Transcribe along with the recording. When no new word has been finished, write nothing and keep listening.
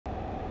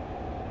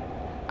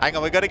Hang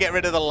on, we've got to get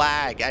rid of the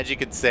lag, as you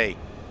can see.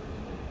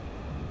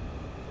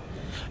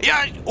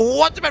 Yeah,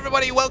 what's up,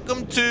 everybody?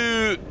 Welcome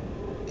to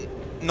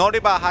のり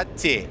ば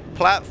8,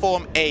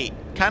 Platform 8.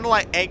 Kind of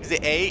like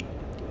Exit 8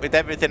 with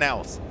everything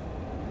else.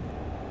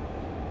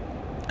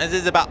 This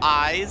is about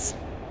eyes,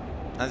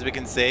 as we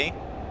can see.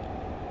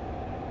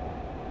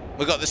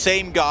 We've got the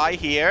same guy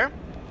here.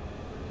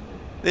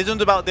 This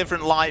one's about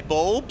different light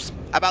bulbs,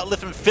 about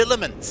different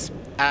filaments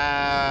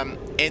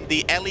in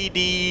the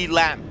LED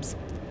lamps.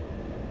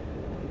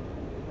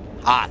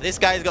 Ah, this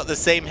guy's got the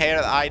same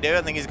hair that I do.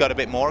 I think he's got a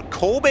bit more.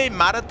 Kobe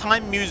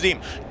Maritime Museum.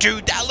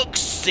 Dude, that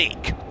looks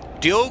sick.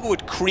 Diogo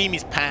would cream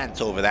his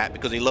pants over that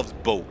because he loves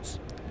boats.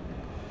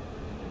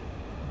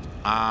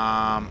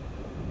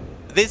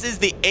 This is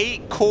the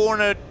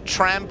 8-cornered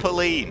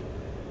trampoline.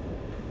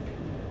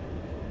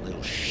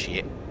 Little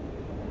shit.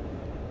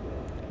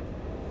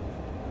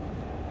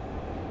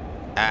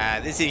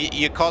 This is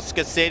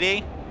Yokosuka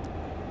City.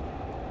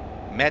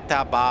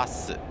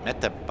 Metabus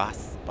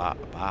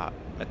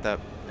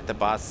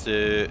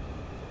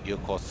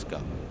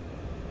Yokosuka.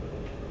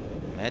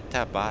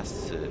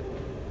 Metabus.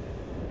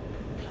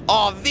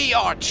 Oh,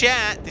 VR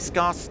chat.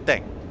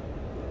 Disgusting.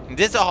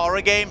 This is a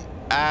horror game.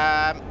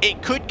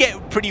 It could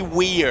get pretty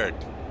weird.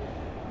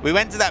 We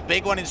went to that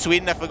big one in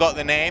Sweden. I forgot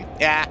the name.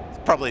 Yeah, it's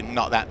probably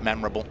not that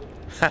memorable.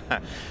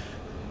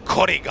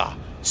 Koriga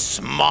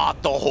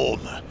smart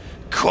home.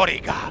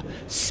 Koriga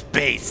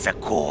space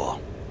core.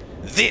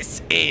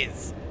 This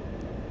is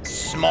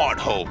smart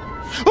home.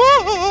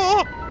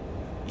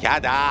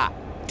 Yada.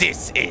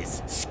 This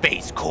is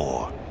space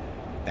core.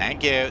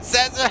 Thank you.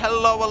 Says a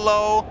hello,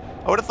 hello.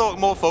 I would have thought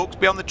more folks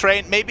be on the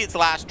train. Maybe it's the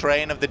last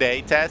train of the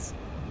day, Tess.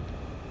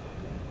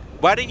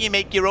 Why don't you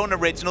make your own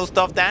original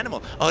stuffed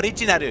animal?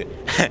 Originalu.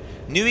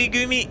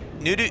 Nuigurumi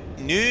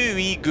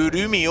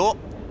o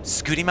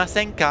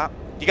sukurimasen ka?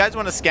 You guys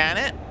want to scan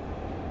it?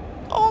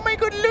 Oh my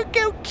god, look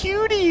how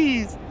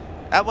cuties.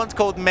 That one's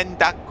called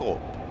Mendako.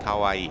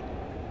 Kawaii.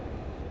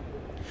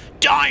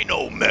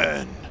 Dino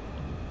Man.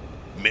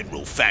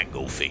 Mineral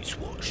Fango face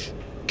wash.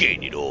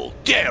 Gain it all.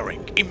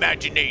 Daring,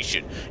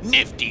 imagination,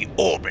 nifty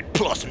orbit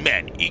plus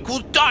men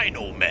equals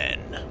Dino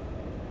Man.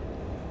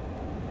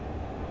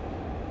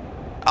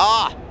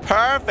 Ah,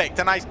 perfect.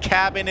 A nice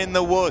cabin in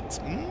the woods.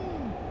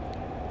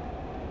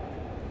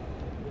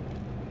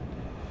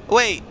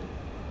 Wait.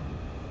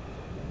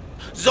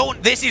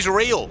 Zone, this is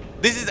real.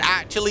 This is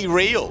actually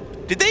real.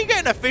 Did they get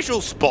an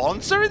official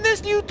sponsor in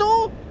this new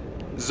tool?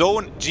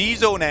 Zone,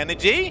 G-Zone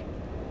Energy?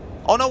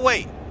 Oh, no,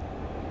 wait.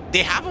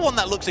 They have one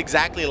that looks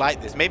exactly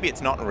like this. Maybe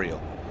it's not real.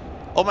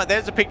 Oh, my,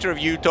 there's a picture of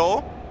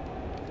Yuto.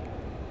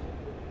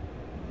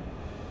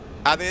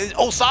 There's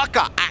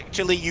Osaka.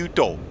 Actually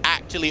Yuto.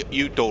 Actually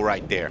Yuto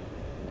right there.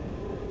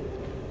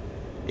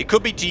 It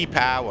could be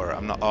G-Power.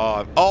 I'm not...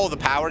 oh, the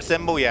power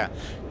symbol, yeah.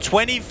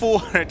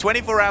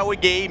 24-hour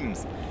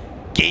games.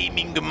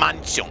 Gaming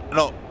mansion.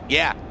 No,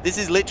 yeah. This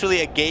is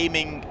literally a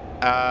gaming...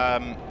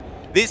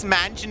 this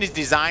mansion is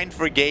designed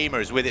for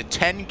gamers with a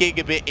 10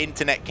 gigabit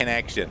internet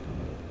connection.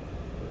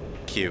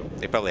 Cute.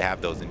 They probably have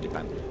those in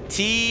Japan.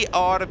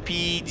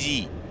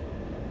 TRPG.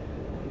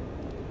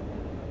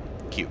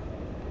 Cute.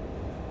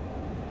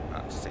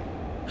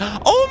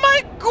 Oh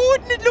my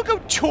goodness, look how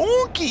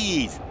chunky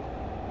he is.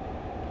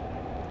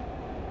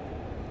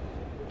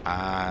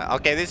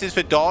 Okay, this is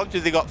for dogs.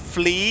 They got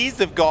fleas.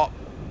 They've got...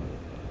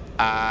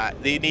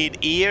 they need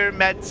ear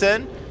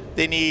medicine.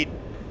 They need...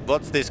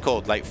 What's this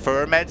called? Like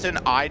fur medicine?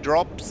 Eye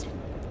drops?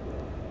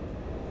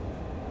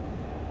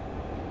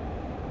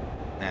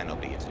 Nah,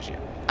 nobody gives a shit.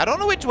 I don't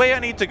know which way I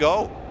need to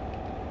go.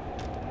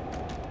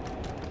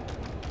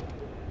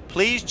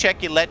 Please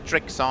check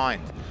electric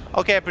signs.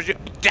 Okay, I presume...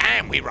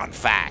 Damn, we run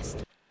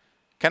fast.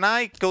 Can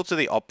I go to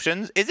the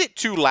options? Is it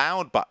too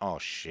loud? But oh,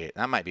 shit.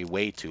 That might be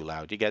way too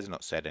loud. You guys have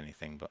not said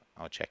anything, but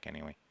I'll check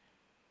anyway.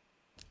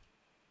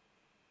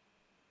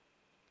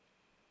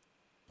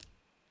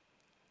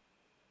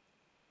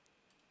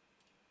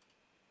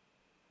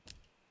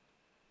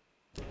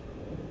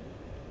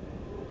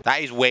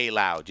 That is way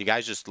loud. You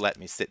guys just let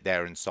me sit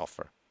there and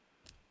suffer.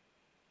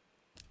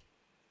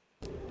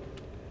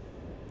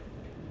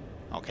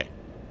 Okay.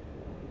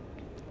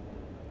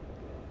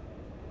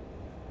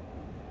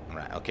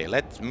 Right, okay,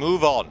 let's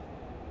move on.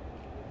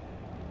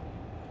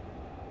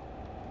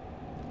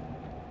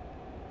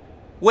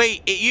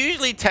 Wait, it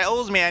usually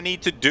tells me I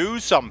need to do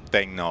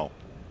something, though.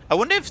 I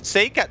wonder if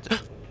Seika...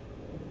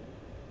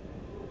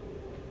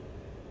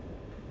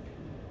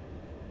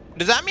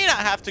 Does that mean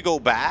I have to go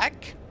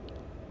back?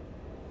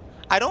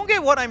 I don't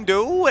get what I'm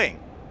doing.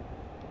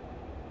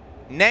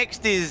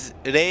 Next is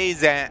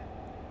Reizen.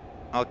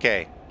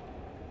 Okay.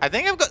 I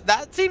think I've got...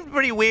 That seemed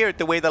pretty weird,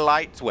 the way the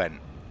lights went.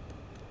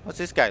 What's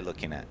this guy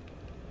looking at?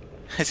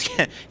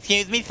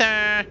 Excuse me,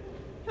 sir.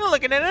 You're not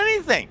looking at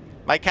anything.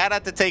 My cat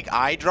had to take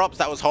eye drops.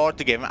 That was hard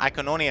to give him. I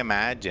can only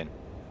imagine.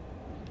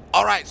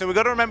 Alright, so we've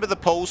got to remember the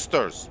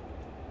posters.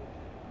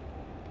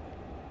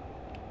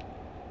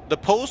 The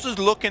posters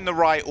look in the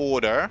right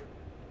order.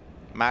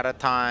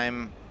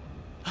 Maritime.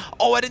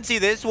 Oh, I didn't see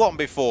this one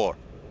before.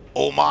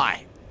 Oh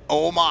my.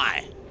 Oh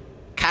my.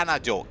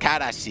 kanajo,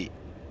 karashi.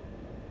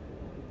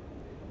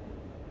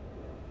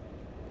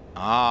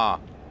 Ah.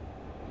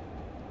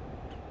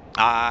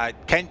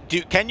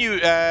 Can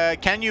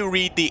you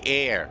read the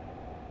air?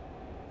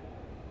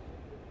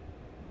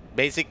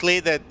 Basically,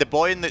 the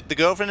boy and the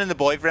girlfriend and the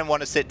boyfriend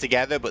want to sit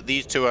together, but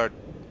these two are,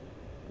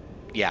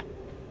 yeah.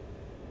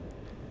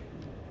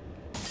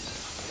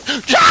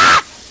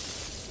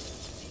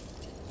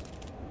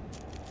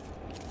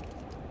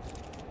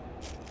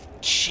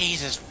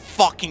 Jesus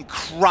fucking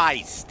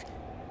Christ!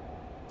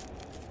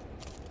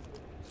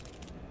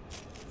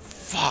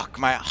 Fuck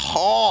my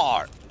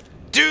heart,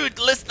 dude!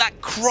 Listen,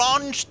 that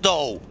crunch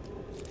though.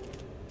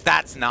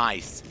 That's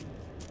nice.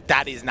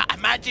 That is nice.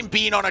 Imagine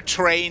being on a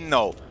train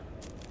though.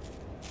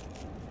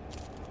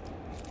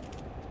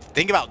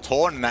 Think about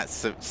Torn and that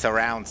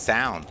surround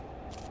sound.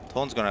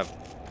 Torn's gonna...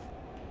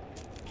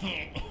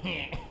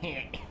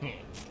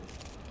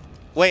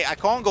 Wait, I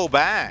can't go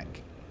back.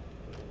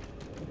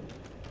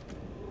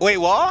 Wait,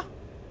 what?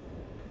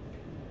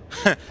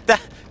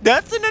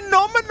 That's an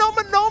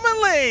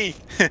anomaly!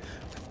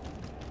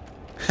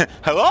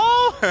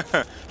 Hello?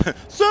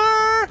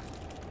 Sir?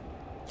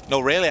 No,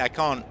 really, I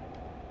can't.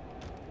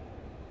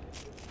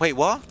 Wait,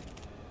 what?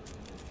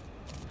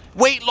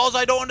 Wait, Loz,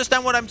 I don't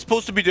understand what I'm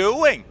supposed to be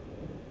doing.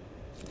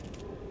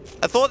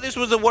 I thought this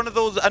was one of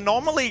those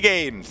anomaly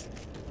games.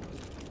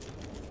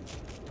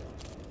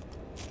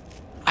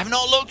 I've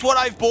not looked what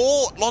I've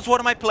bought. Loz,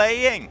 what am I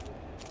playing?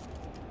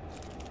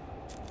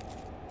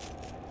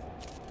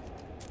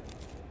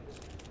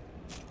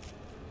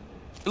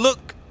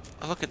 Look.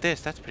 Oh, look at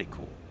this. That's pretty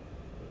cool.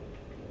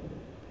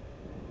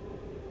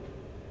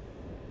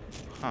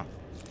 Huh.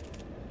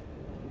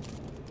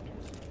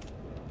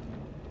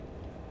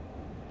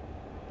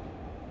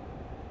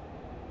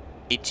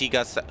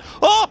 Ichigasa.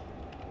 Oh!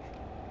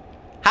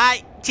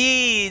 Hi,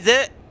 cheese.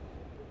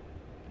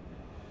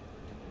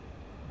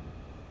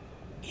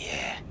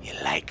 Yeah, you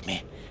like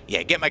me?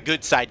 Yeah, get my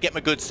good side. Get my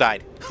good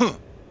side. Huh.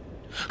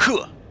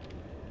 Huh.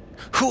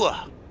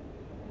 Huh.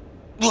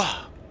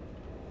 Huh.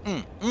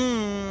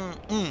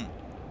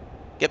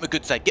 Get my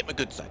good side. Get my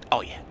good side. Oh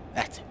yeah,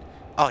 that's it.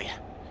 Oh yeah.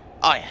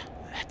 Oh yeah,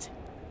 that's it.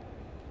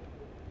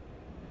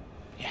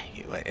 Yeah,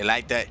 you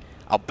like that?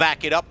 I'll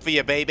back it up for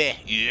you, baby.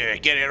 Yeah,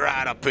 get it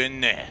right up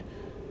in there.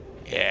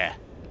 Yeah.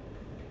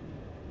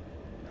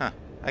 Huh.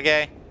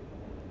 Okay.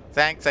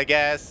 Thanks, I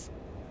guess.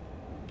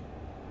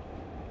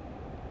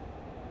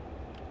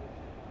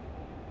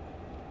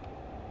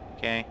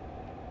 Okay.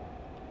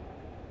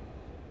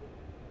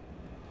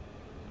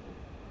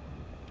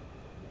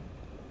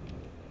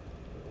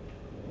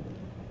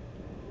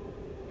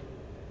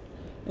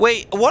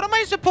 Wait, what am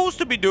I supposed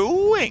to be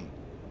doing?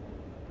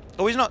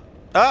 Oh, he's not.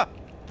 Ah.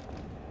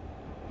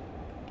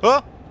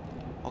 Oh.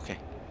 Okay.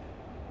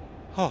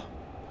 Oh.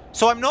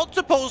 So I'm not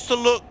supposed to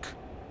look.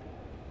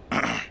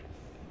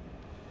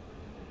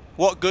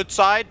 What good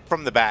side?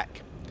 From the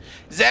back.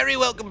 Zeri,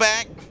 welcome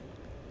back.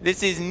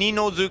 This is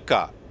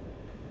Ninozuka.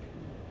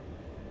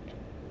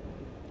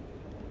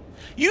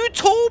 You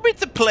told me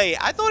to play.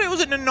 I thought it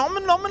was an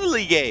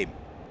anomaly game.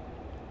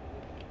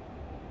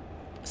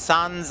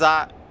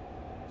 Sanza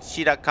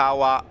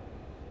Shirakawa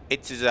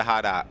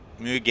Etsuhara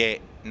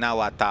Muge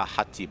Nawata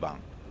Hachiban.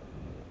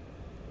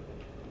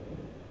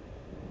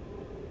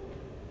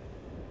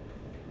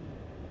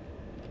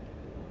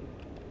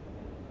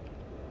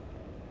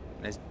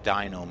 There's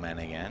Dino Man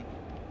again.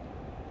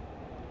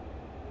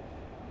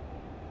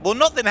 Well,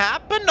 nothing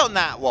happened on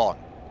that one.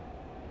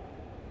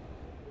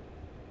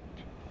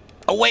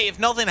 Oh, wait, if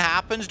nothing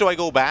happens, do I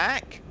go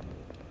back?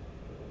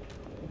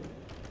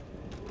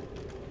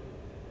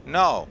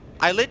 No.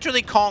 I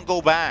literally can't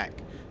go back.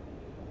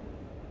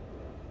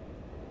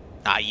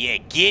 Ah, yeah,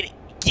 get it.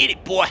 Get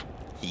it, boy.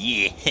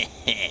 Yeah.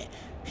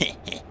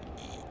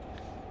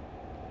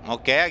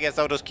 Okay, I guess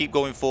I'll just keep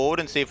going forward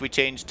and see if we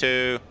change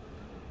to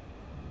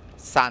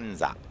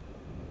Sanza.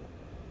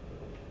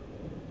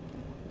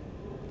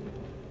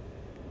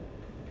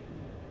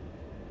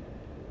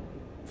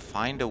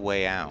 Find a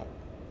way out.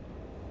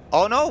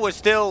 Oh no, we're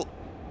still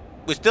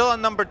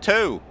on number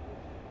 2.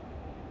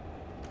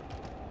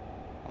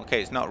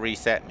 Okay, it's not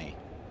reset me.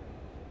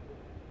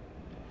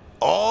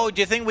 Oh,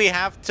 do you think we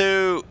have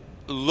to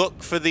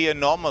look for the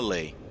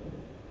anomaly?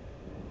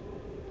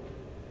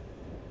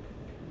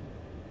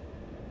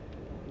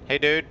 Hey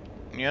dude,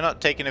 you're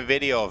not taking a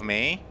video of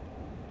me.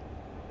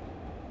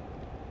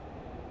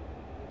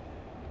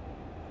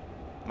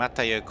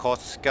 Mata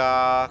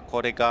yokosuka,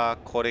 kore ga,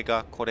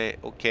 kore,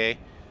 okay.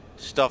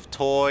 Stuffed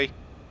toy.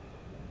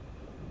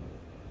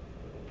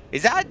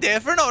 Is that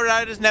different, or did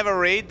I just never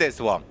read this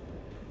one?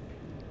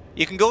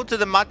 You can go to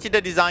the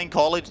Machida Design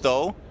College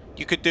though.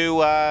 You could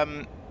do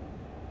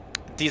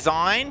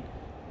design,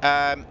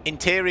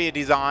 interior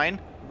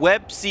design,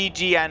 web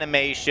CG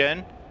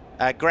animation,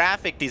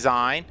 graphic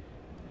design,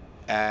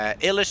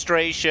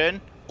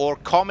 illustration, or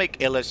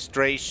comic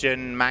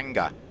illustration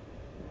manga.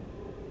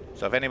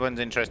 So if anyone's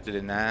interested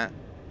in that.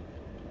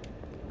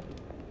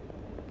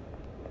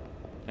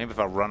 Maybe if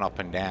I run up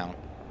and down.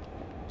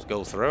 Let's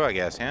go through, I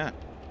guess, yeah.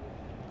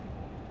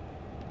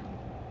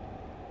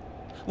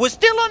 We're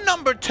still on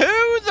number 2,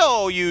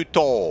 though,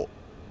 Yuto.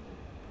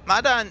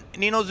 Madan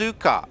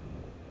Ninozuka.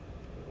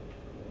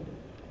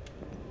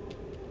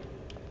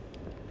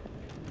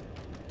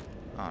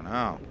 Oh,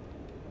 no.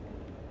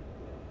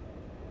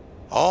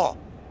 Oh.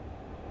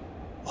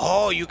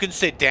 Oh, you can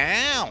sit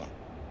down.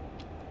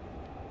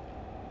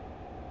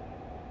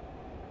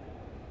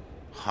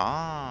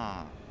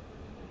 Huh.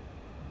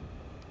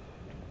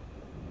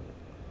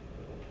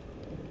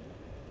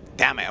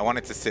 Damn it, I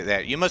wanted to sit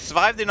there. You must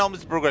survive the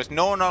enormous progress.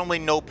 No anomaly,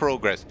 no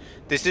progress.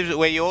 This is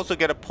where you also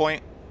get a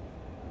point.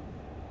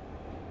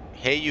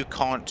 Here you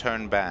can't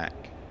turn back.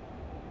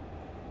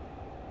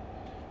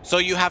 So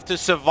you have to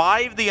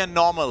survive the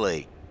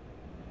anomaly.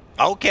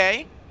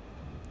 Okay.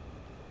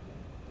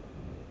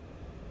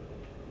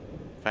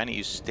 Find it,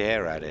 you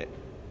stare at it.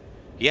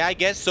 Yeah, I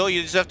guess so.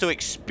 You just have to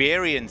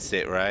experience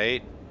it,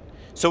 right?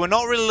 So we're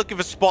not really looking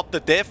for spot the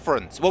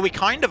difference. Well, we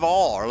kind of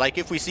are. Like,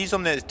 if we see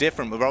something that's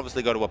different, we've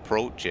obviously got to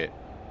approach it.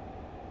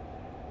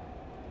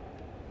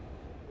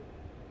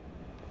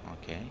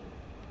 Okay.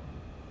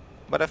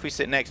 What if we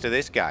sit next to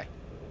this guy?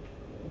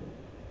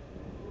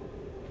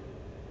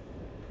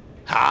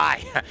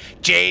 Hi!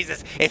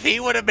 Jesus! If he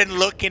would have been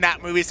looking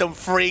at me with some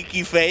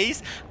freaky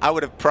face, I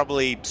would have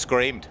probably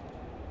screamed.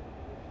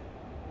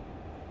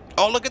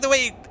 Oh, look at the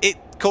way it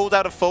goes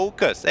out of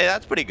focus. Hey,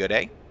 that's pretty good,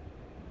 eh?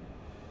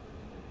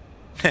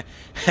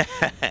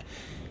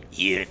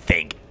 You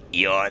think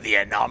you're the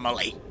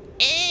anomaly?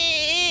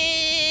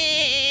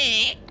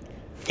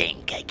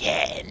 Think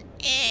again.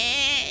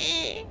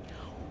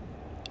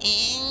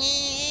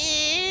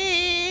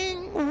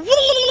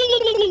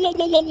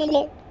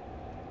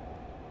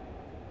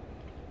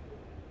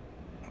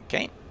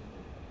 Okay.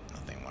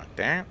 Nothing worked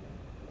there.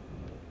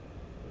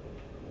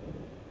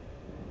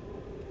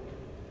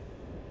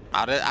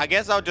 I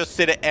guess I'll just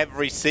sit at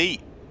every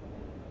seat.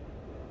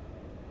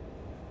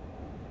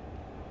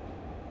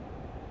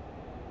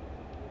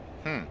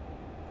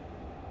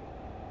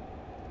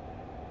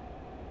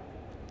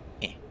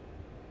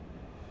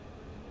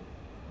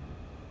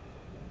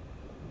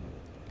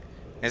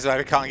 That's why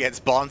we can't get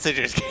sponsored.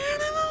 Just get out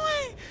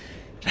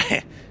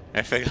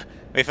of the way.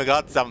 We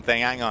forgot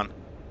something. Hang on.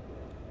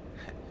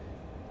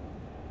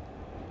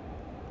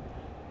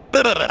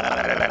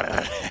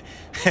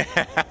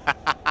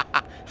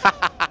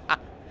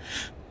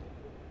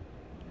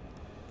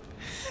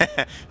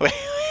 Wait.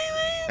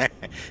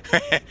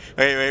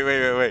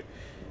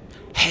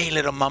 Hey,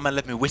 little mama,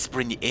 let me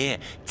whisper in your ear.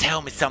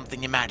 Tell me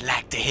something you might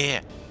like to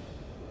hear.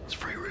 It's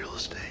free real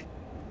estate.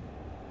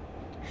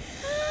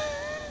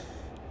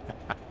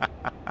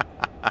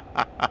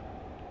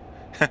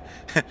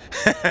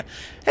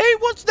 Hey,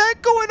 what's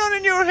that going on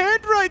in your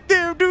head right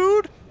there,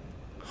 dude?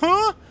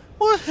 Huh?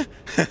 What?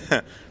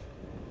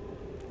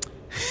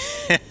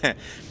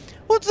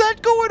 What's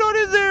that going on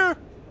in there?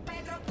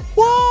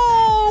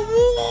 Whoa!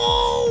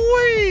 Whoa!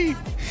 Wait!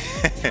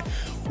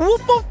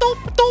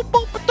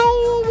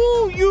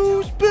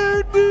 You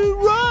spin me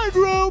right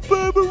round,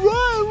 baby,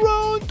 right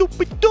round.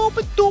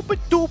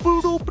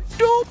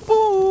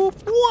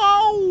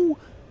 Wow!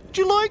 Did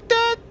you like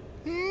that?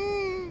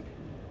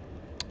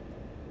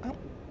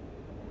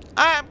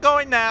 I'm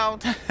going now.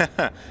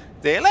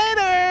 See you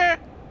later.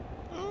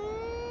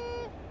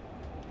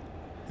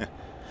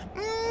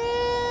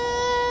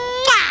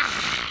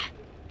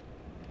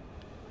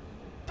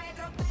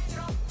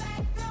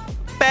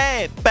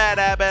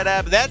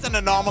 That's an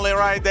anomaly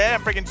right there,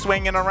 freaking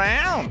swinging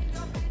around.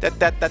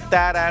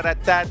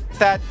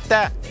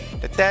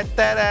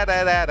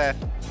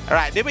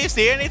 Alright, did we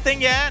see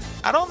anything yet?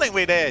 I don't think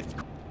we did.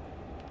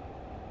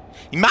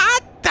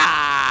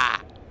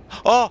 Mata!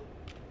 Oh!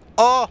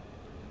 Oh!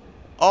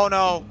 Oh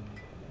no!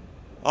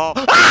 Oh!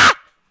 Ah!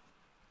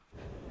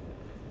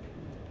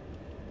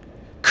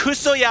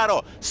 Kuso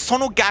yaro!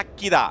 Sono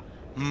gakki da!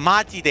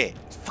 Maji de!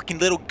 Fucking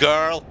little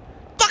girl!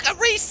 Fuck,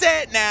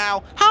 reset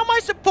now! How am I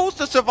supposed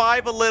to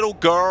survive a little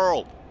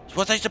girl?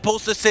 Was I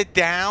supposed to sit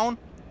down?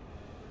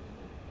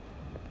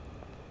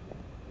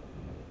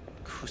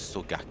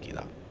 Kuso gakki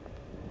da.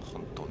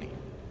 Hontou ni.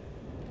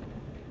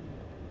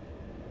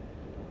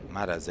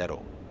 Mada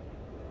zero.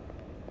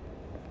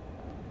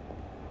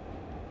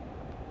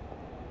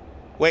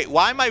 Wait,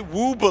 why am I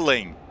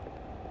woobling?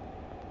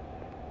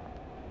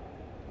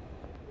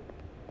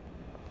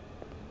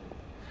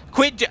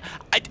 Quit!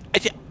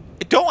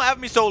 Don't have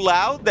me so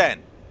loud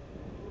then.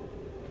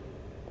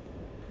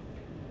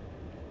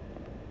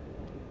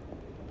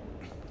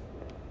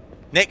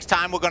 Next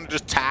time we're gonna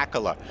just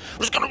tackle her.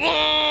 We're just gonna.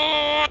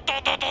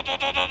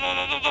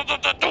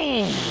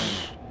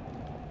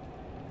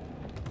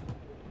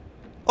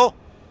 Oh.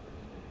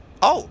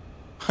 Oh.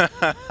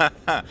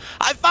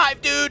 High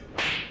five, dude.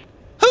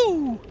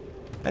 Whoo!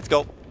 Let's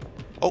go.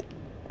 Oh.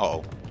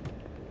 Uh-oh.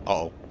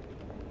 Uh-oh.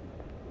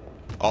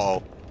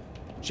 Uh-oh.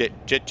 Shit.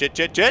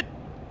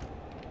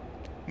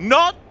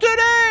 Not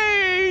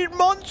today,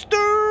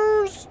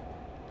 monsters!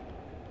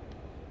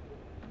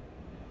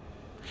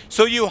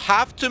 So you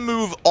have to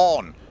move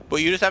on, but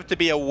you just have to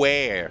be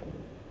aware.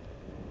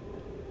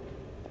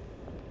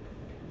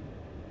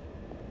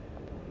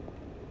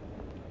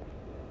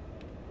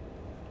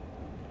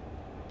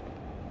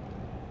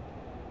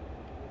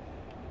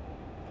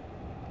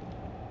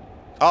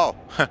 Oh.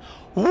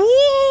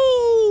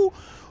 Woo!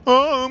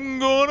 I'm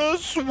gonna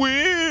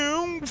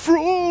swing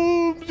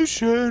from the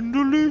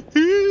chandelier.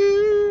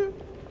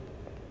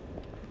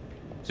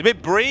 It's a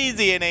bit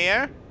breezy in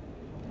here.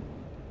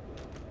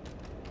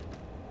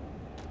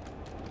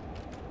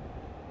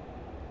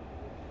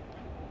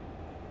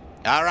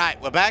 All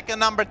right, we're back at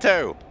number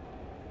 2.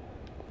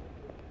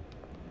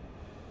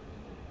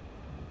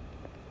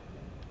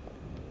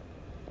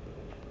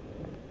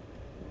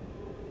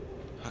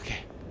 Okay.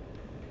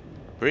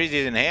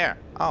 Breezy's in here.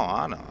 Oh,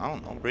 I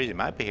don't know. Breezy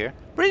might be here.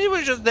 Breezy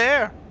was just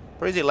there.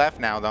 Breezy left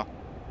now, though.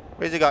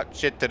 Breezy got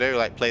shit to do,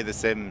 like play The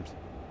Sims.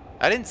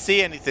 I didn't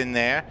see anything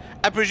there.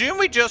 I presume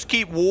we just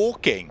keep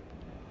walking.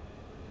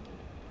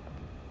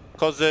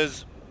 Because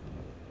there's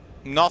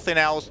nothing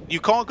else.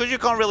 Because you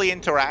can't really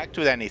interact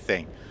with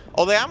anything.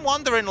 Although I'm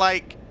wondering,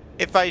 like,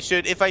 if I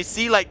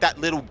see, like, that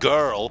little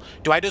girl,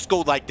 do I just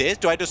go like this?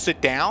 Do I just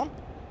sit down?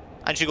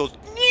 And she goes,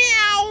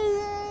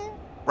 meow,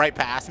 right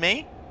past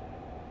me?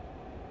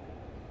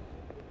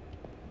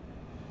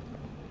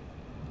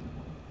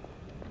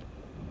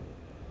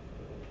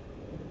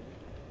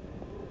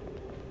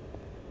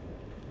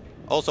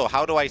 Also,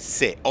 how do I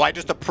sit? Oh, I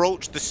just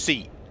approach the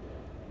seat.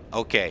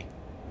 Okay.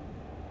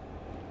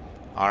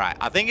 Alright,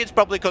 I think it's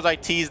probably because I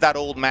teased that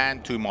old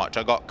man too much.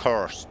 I got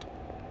cursed.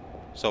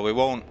 So we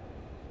won't.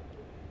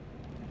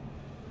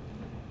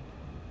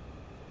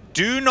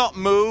 Do not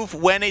move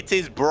when it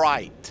is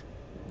bright.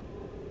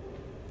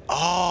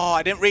 Oh,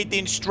 I didn't read the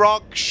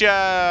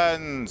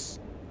instructions.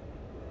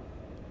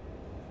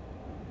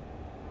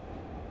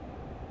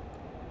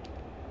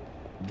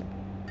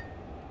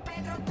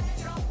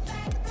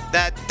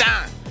 That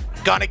done.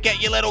 Gonna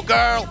get you, little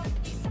girl.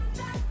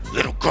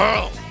 Little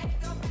girl.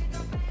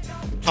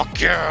 Fuck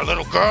yeah,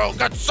 little girl.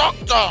 Get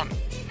sucked on.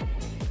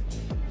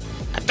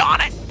 I done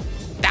it.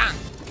 Done.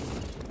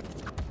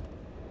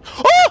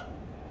 Oh!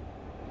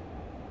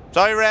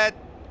 Sorry, Red.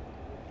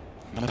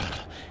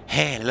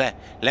 Hey,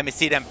 let me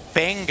see them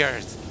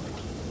fingers.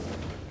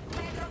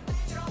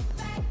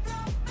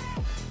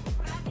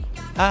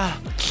 Ah.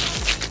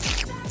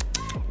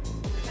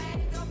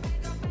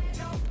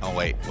 Oh,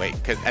 wait.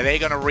 Are they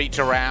going to reach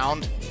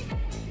around?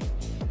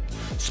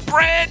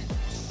 Sprint!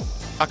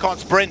 I can't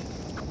sprint.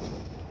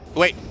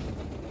 Wait.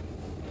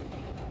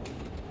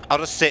 I'll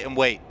just sit and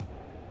wait.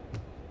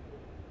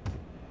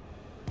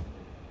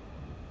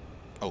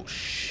 Oh,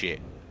 shit.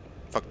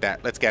 Fuck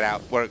that. Let's get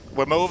out. We're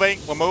moving.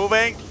 We're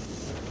moving.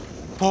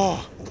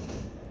 Oh.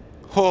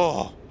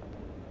 Oh.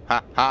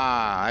 Ha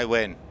ha. I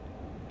win.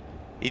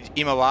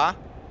 Imawa?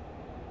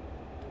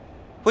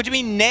 What do you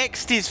mean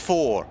next is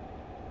for?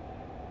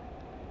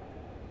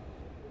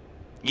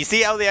 You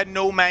see how they had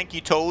no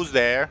manky toes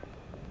there?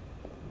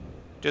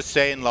 Just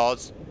saying,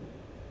 lads.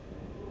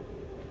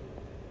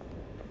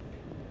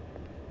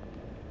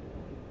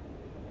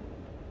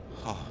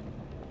 Oh.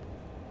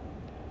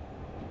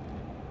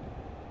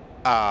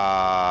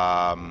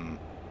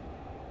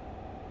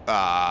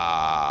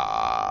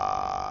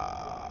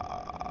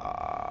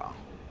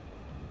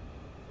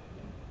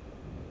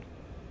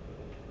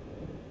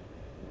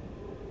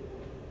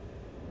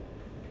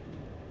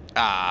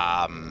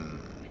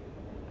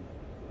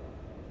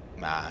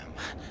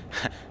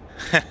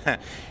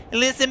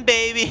 Listen,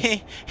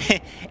 baby,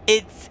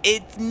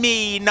 it's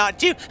me,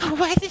 not you.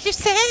 What did you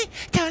say?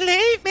 Don't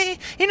leave me.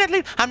 You're not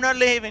leaving. I'm not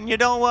leaving you.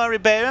 Don't worry,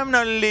 baby. I'm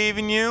not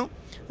leaving you.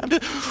 I'm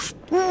just.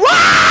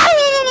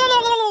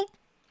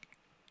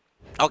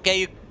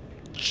 Okay, you.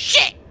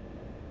 Shit.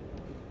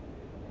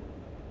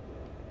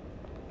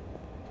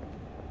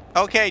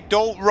 Okay,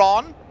 don't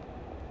run.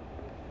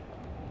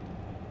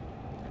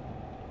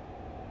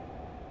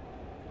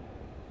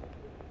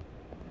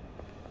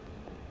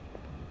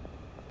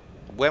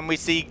 When we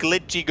see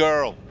glitchy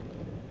girl.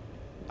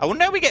 I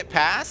wonder how we get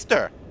past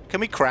her.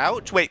 Can we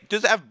crouch? Wait,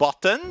 does it have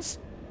buttons?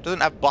 Doesn't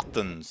have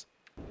buttons.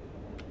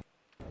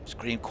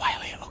 Scream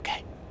quietly,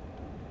 okay.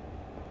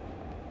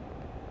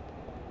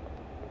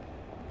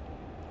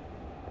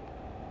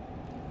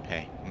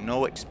 Okay,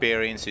 no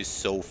experiences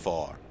so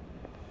far.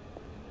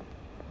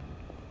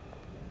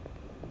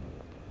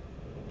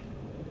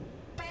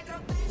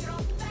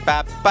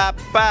 Ba ba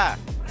ba.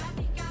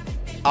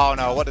 Oh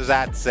no, what does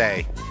that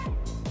say?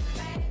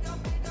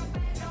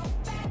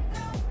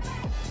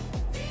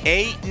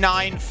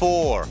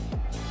 894.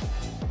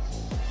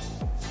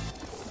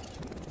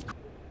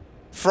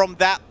 From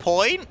that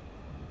point,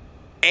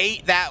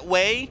 8 that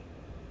way,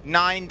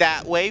 9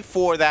 that way,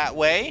 4 that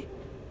way.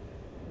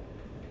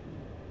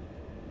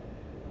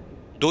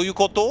 Do you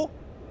koto?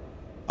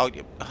 Oh,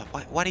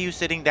 what are you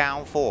sitting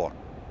down for?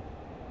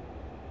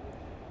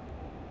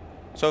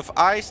 So if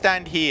I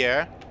stand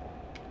here,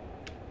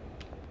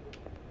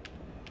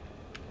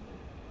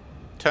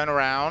 turn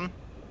around.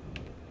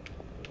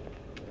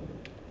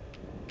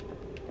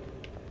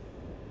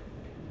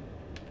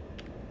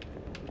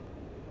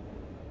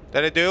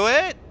 Did I do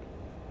it?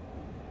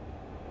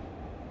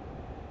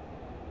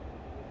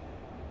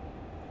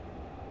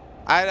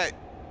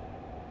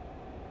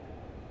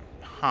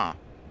 Huh.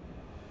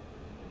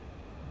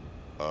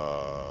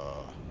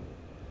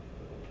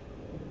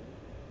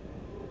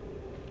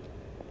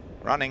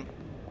 Running.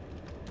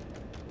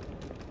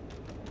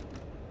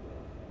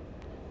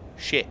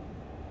 Shit.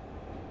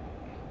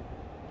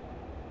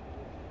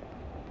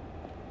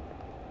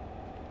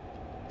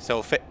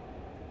 So fit.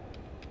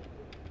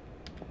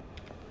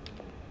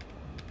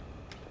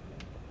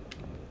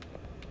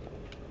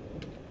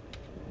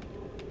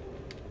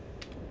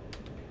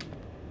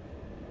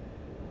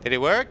 Did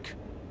it work?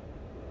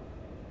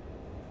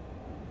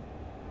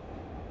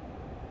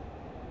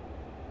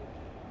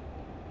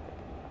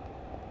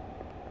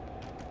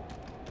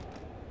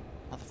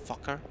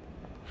 Motherfucker.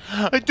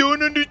 I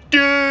don't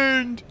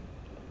understand.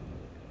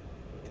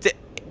 Is it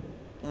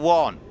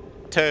 1,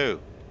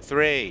 2,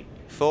 3,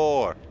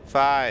 4,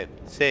 5,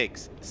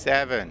 6,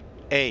 7,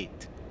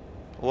 8.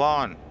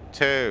 1,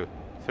 2,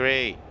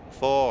 3,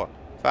 4,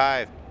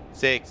 5,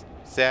 6,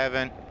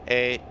 7,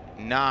 8,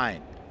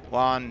 9.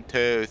 1,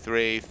 2,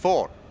 3,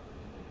 4.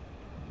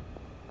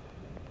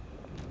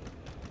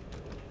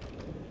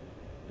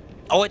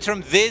 Oh, it's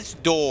from this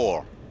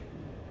door.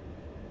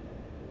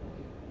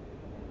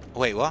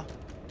 Wait, what?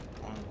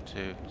 1,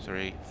 2,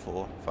 3,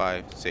 4,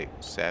 5, 6,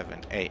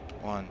 7, 8.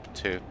 1, 2,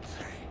 3,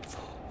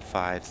 4,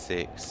 5,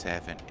 6,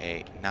 7,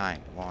 8,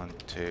 9. 1,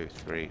 2,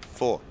 3,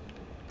 4.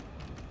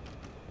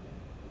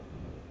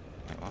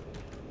 Wait, what?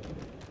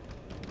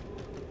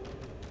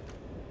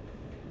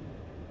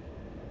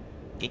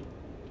 E.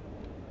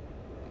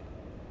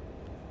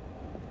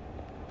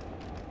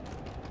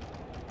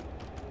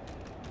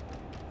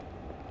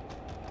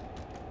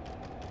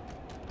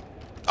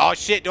 Oh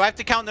shit, do I have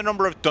to count the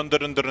number of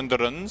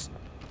dun-dun-dun-dun-duns?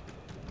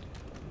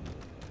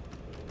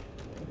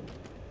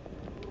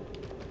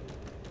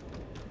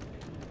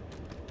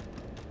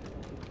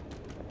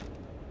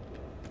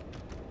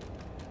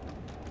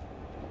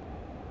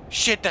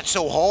 Shit, that's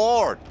so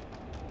hard!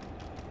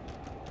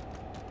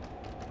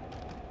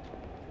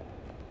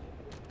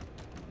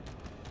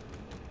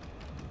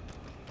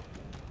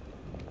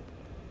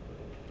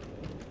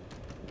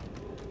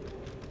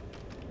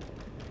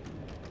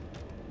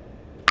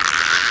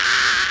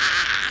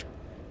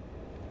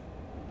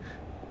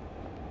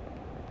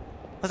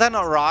 Was that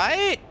not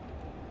right?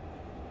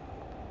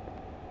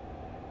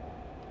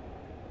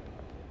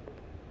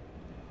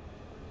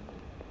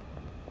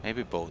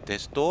 Maybe both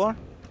this door?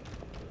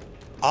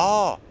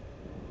 Oh!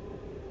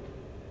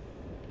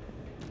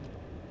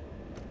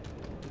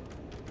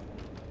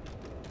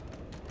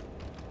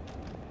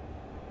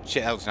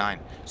 Shit, that was 9.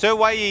 So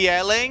why are you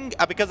yelling?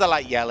 Because I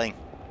like yelling.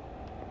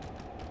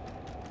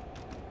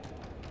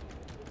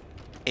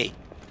 8.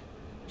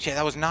 Shit,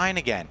 that was 9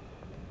 again.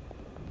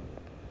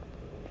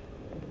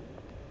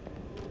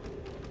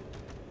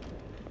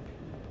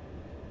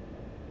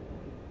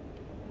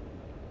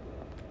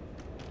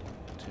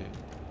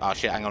 Oh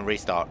shit, I'm gonna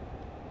restart.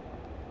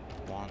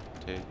 1,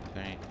 2,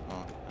 3,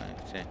 4,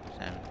 5, 6,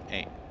 7,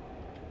 8.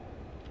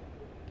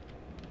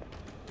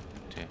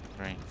 2,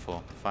 3,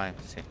 4, 5,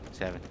 6,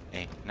 7,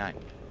 8, 9.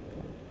 1,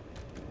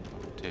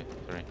 2,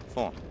 3,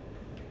 4.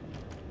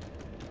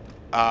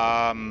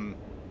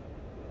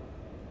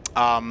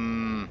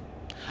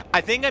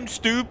 I think I'm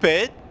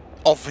stupid,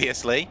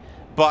 obviously,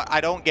 but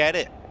I don't get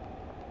it.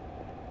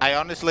 I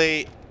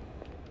honestly...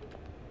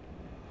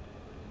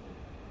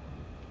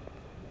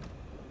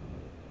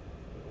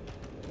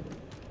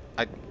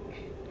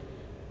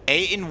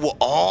 8 in what?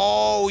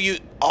 Oh, you...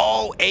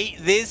 Oh, 8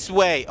 this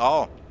way.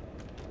 Oh.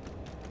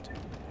 2, 3,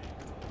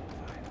 4,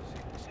 5,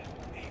 6, 7,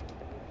 8.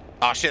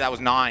 Oh, shit, that was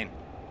 9.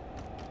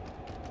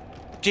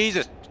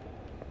 Jesus. 1,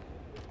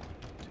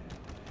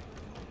 2,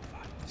 3, 4,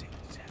 5, 6,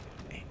 7,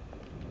 8. 1,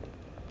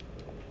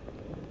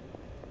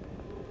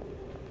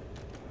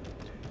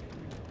 2, 3.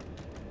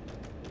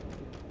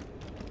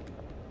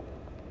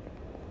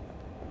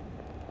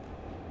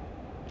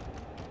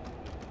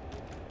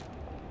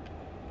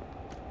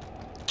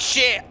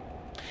 Shit.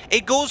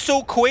 It goes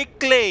so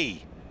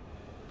quickly.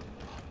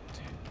 1,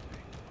 2,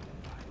 3, 4,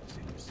 5,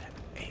 6, 7,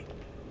 8.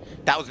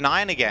 That was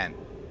 9 again.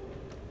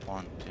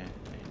 1, 2,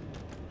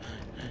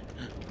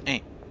 3,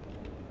 8.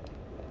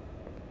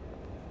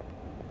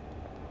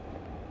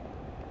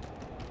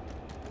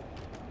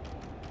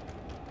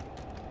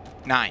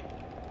 9.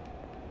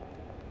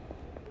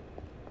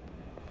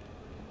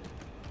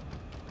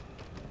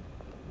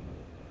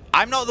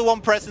 I'm not the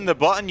one pressing the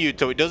button,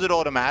 Yuto. It does it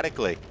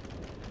automatically.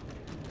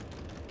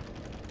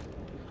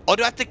 Or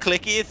do I have to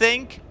click it, you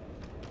think?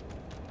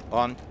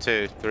 1,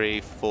 2,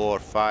 3, 4,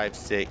 5,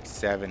 6,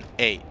 7,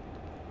 8.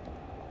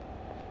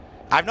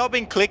 I've not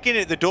been clicking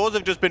it. The doors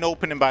have just been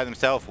opening by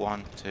themselves.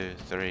 1, 2,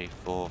 3,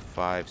 4,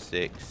 5,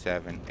 6,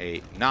 7,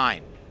 8,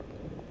 9.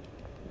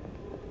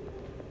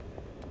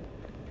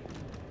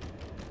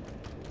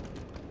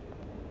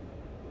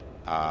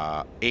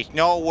 It's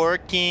not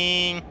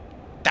working.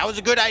 That was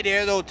a good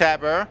idea, though,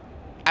 Tabber.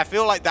 I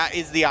feel like that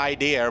is the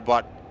idea,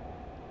 but...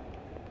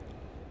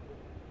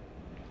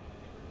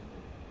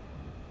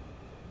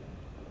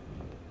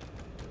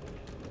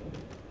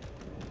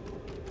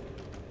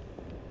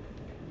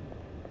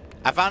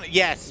 I found it.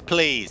 Yes,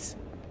 please.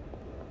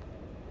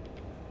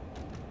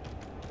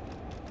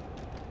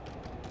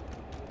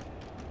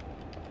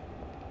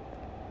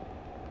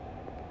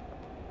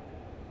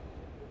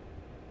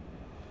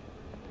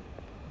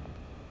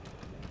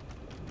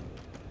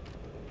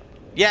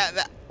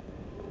 Yeah,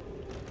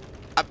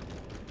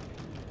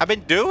 I've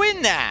been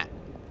doing that.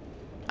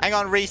 Hang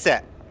on,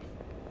 reset.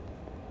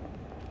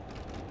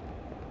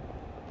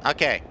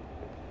 Okay.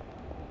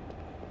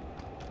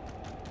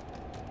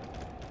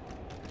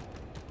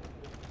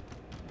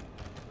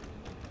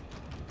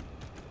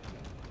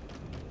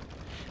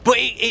 But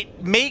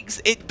it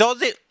makes, it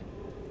does it.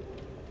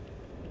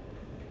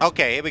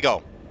 Okay, here we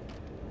go.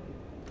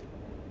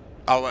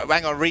 Oh,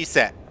 hang on,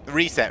 reset.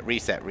 Reset.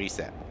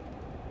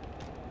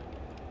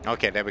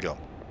 Okay, there we go.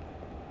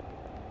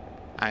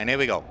 And here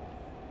we go.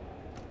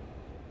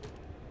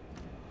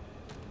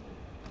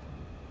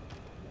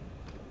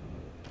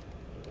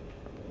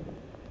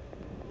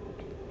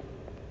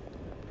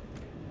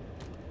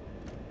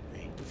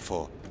 Three,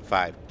 4,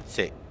 5,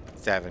 6,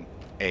 7,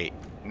 8,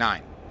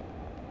 9.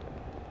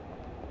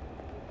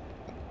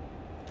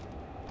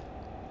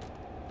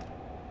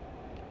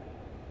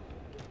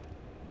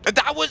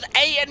 That was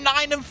 8 and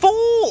 9 and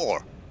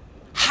 4.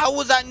 How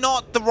was that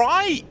not the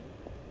right?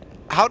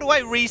 How do I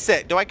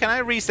reset? Can I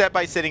reset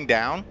by sitting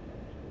down?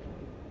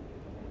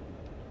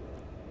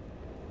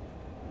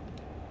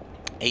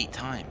 8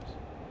 times.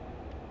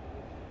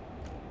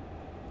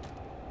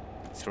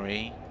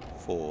 3,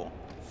 4,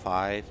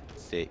 5,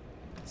 6,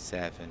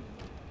 7,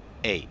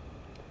 8.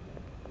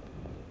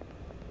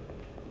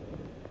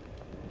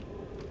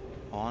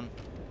 1,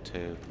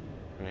 2,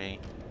 3, 4,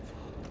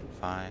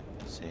 5,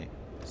 6,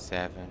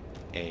 7,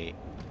 8,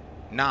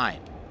 9.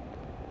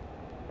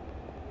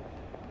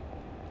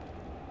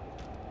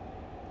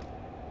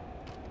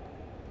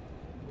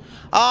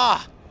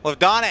 Ah, we've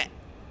done it.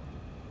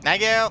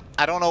 Thank you.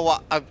 I don't know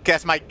what. I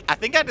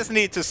think I just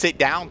need to sit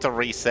down to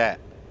reset.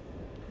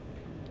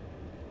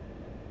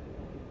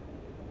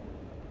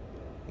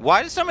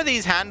 Why do some of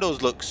these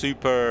handles look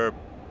super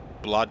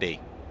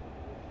bloody?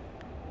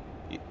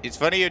 It's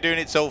funny you're doing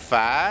it so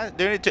fast.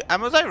 Doing it to.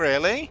 Was I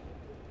really?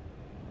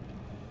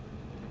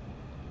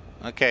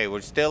 Okay,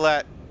 we're still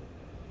at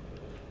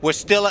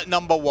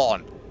number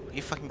 1. Are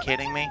you fucking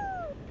kidding me?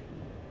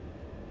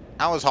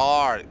 That was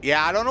hard.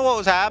 Yeah, I don't know what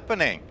was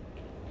happening.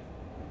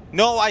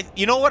 No,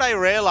 you know what I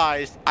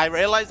realized? I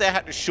realized I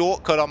had to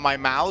shortcut on my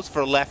mouse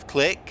for left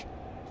click.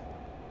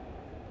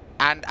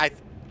 And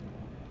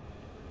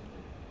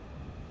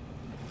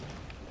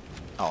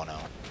oh no.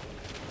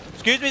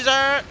 Excuse me,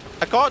 sir.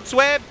 I can't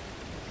swim.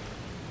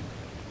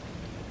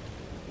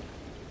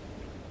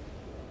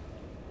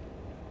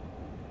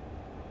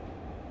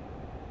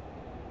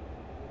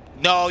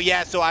 No,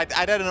 yeah, so I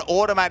did an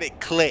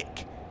automatic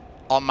click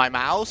on my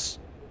mouse.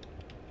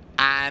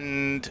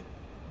 And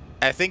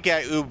I think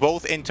we were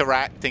both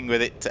interacting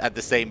with it at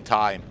the same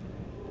time.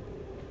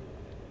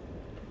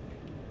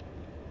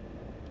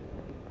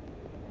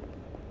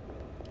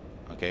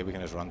 Okay, we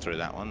can just run through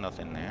that one.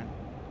 Nothing there.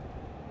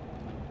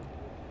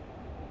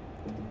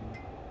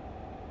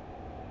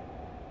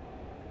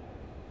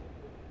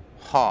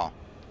 Huh.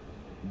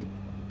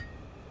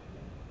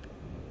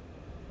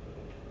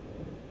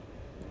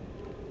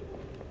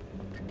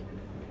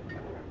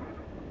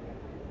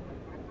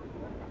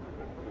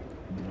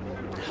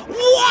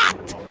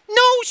 What?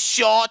 No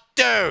shot,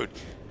 dude.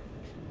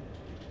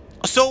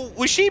 So,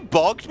 was she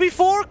bugged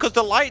before? Because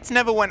the lights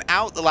never went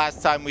out the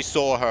last time we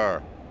saw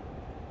her.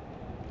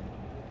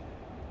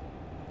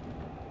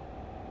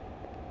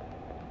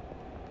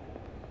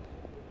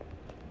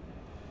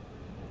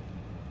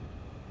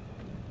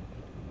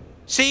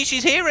 See,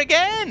 she's here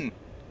again.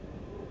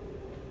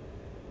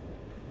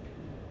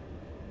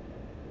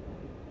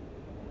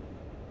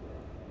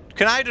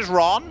 Can I just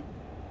run?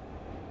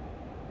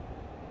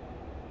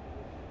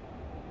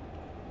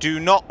 Do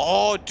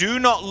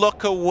not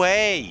look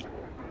away.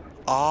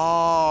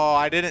 Oh,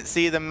 I didn't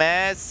see the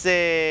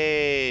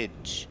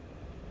message.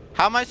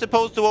 How am I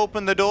supposed to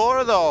open the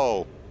door,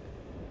 though?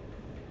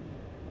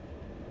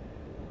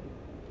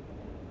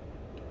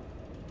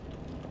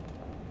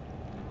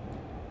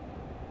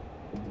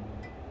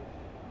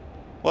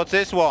 What's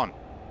this one?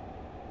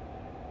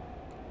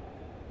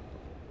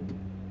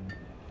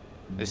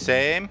 The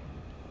same?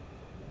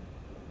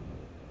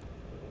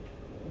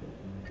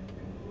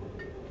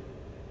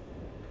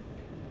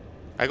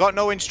 I got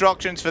no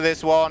instructions for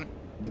this one.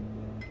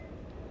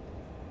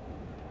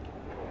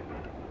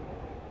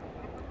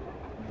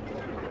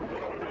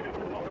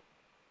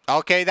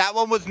 Okay, that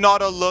one was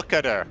not a look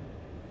at her.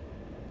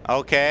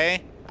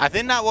 Okay. I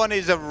think that one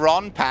is a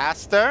run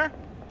past her.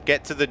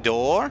 Get to the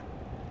door.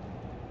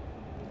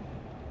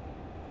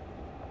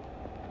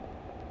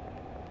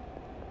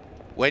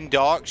 When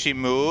dark, she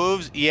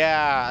moves.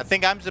 Yeah, I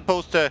think I'm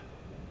supposed to...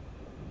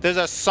 There's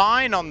a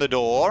sign on the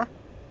door.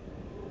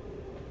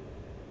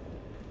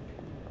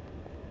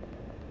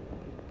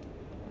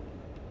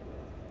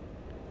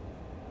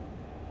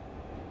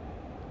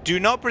 Do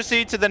not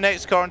proceed to the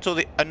next car until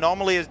the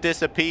anomaly has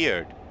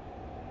disappeared.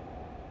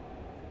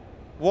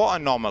 What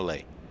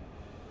anomaly?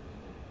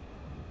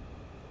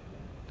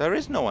 There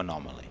is no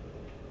anomaly.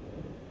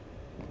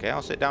 Okay,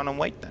 I'll sit down and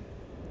wait then.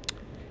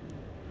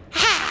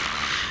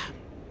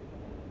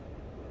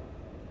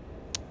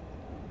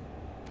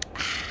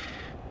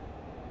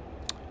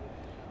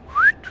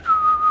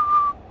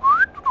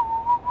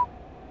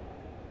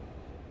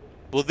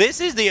 Well,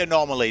 this is the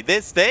anomaly.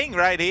 This thing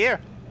right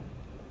here.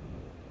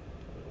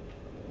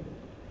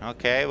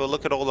 Okay, we'll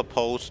look at all the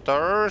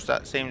posters.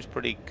 That seems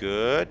pretty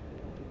good.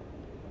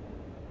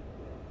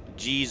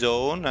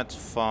 G-Zone, that's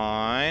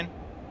fine.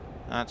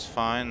 That's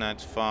fine,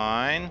 that's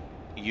fine.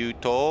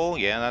 Uto,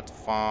 yeah, that's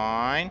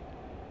fine.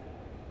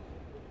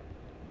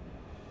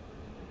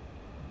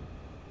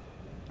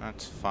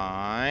 That's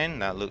fine.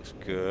 That looks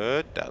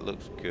good. That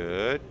looks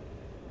good.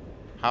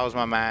 How's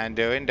my man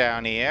doing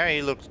down here?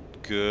 He looks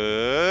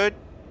good.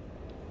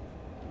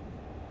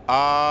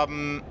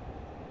 I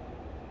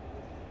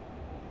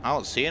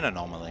don't see an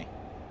anomaly.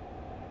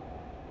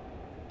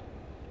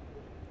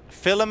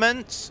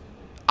 Filaments,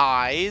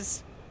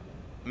 eyes,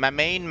 my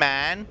main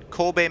man,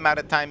 Kobe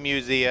Maritime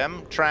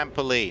Museum,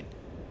 trampoline.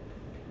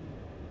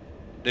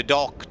 The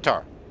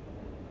doctor.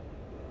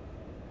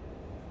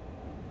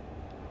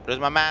 Does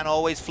my man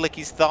always flick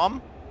his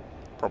thumb?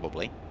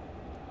 Probably.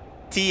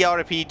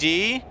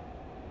 TRPG.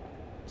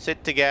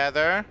 Sit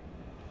together.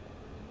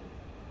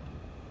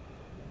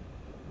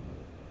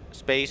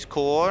 Space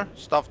Core.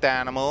 Stuffed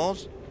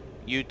animals.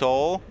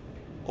 Uto.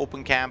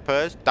 Open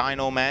campus.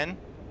 Dino Men.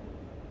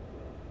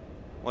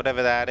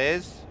 Whatever that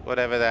is.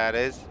 Whatever that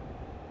is.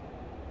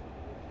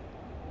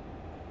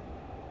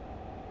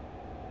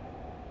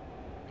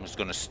 I'm just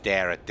gonna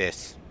stare at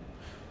this.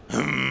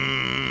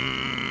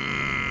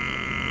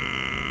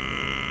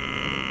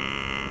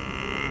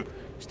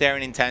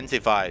 Staring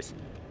intensifies.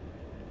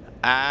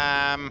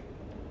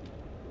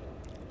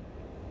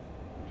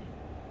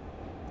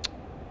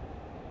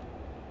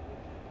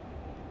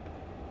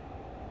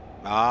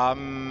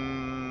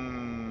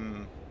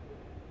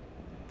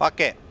 Fuck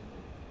it.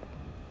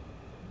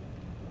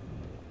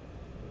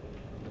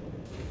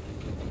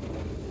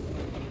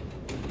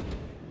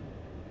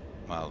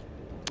 Well,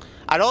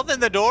 I don't think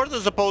the doors are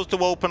supposed to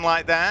open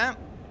like that.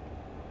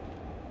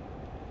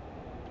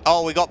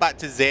 Oh, we got back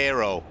to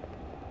 0.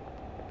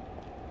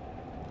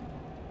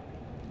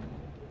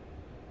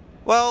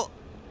 Well,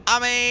 I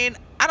mean,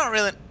 I don't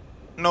really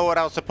know what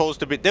I was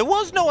supposed to be. There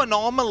was no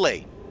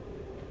anomaly.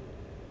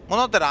 Well,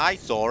 not that I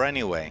saw,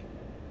 anyway.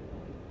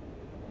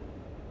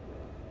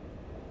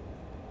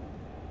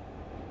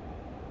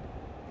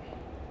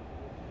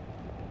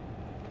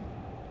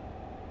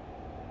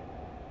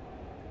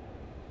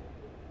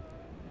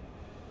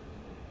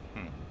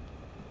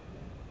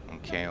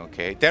 Okay,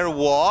 okay. There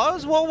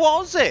was? What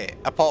was it?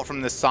 Apart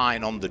from the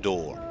sign on the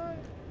door.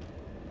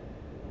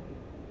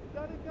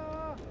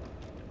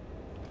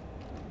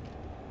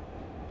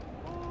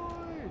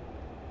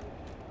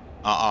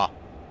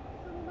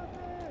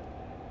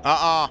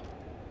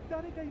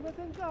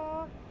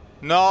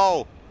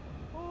 No.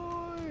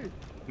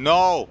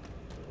 No.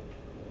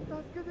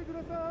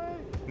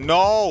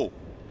 No.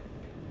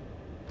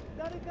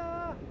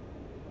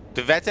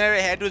 The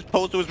veterinary head was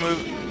poster was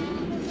moved.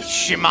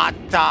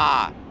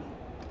 Shimatta.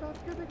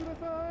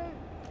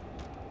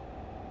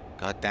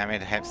 God damn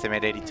it,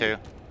 Hepsimid 82.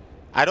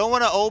 I don't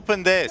want to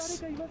open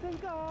this.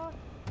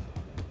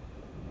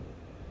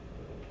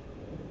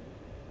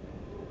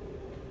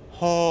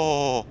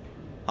 Oh.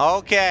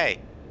 Okay.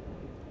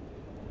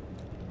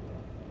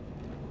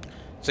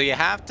 So you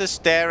have to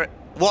stare at...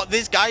 What,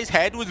 this guy's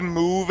head was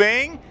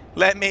moving?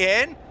 Let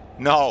me in?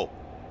 No.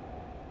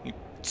 You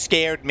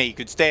scared me.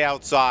 Could stay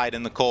outside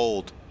in the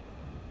cold.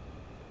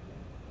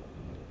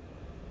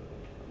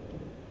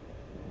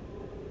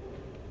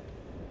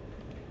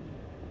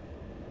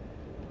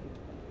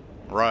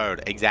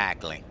 Road,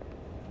 exactly.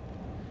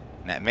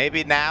 Now,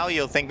 maybe now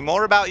you'll think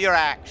more about your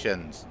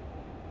actions.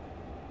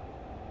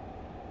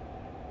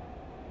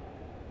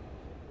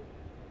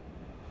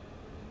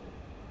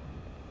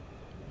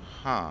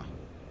 Huh.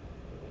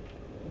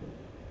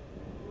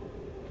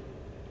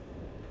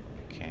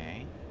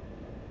 Okay.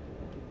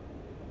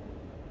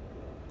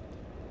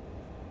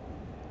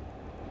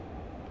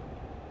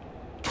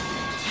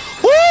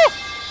 Woo!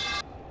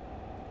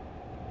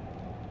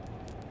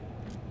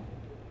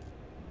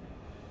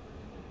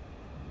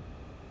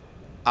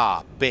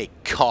 Ah, big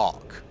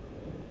cock.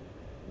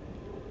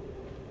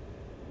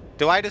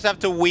 Do I just have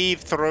to weave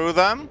through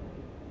them?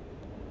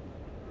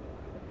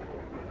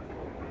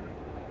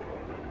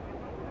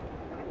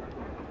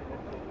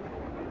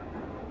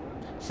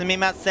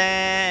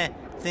 Sumimasen.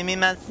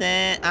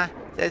 Sumimasen. Ah,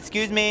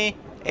 excuse me.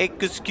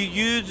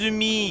 Excuse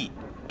me.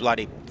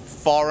 Bloody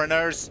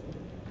foreigners.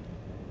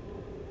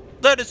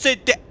 Let us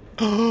sit down.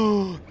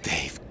 Oh,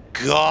 they've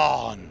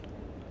gone.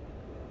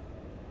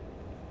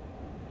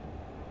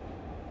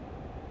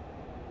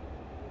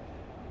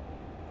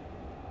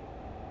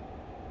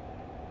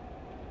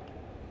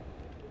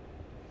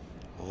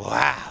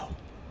 Wow.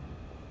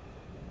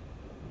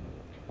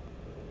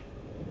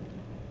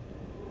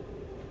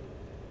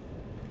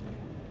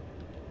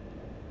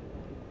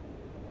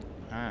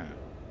 Huh.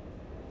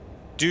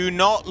 Do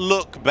not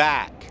look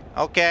back,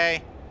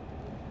 okay?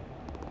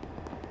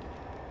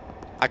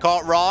 I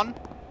can't run.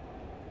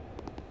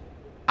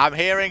 I'm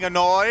hearing a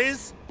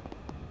noise.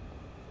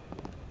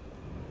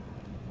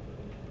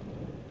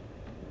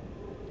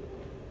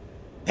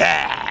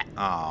 Ah.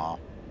 Oh.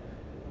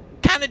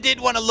 Can kind of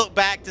did want to look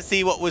back to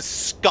see what was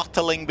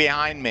scuttling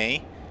behind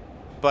me.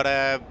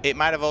 But it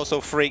might have also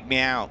freaked me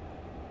out.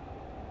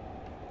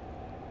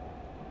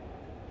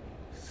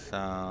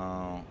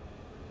 So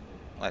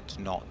let's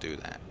not do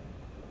that.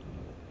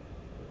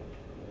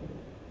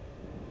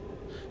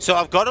 So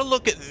I've got to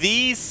look at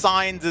these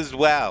signs as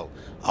well.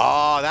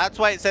 Oh, that's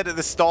why it said at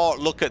the start,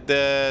 look at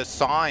the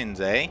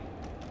signs, eh?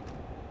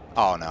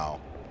 Oh,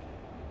 no.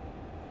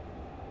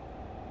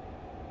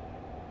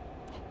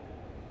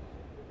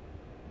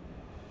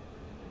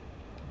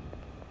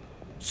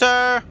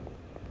 Sir?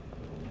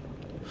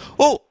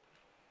 Oh!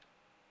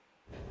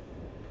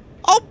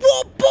 Oh,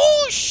 what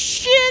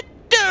bullshit,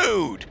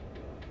 dude!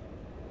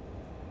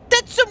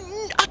 That's some...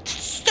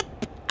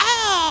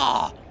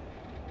 Ah!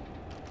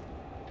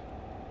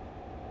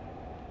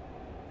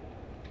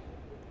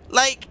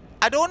 Like,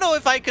 I don't know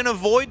if I can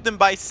avoid them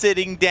by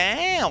sitting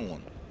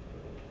down.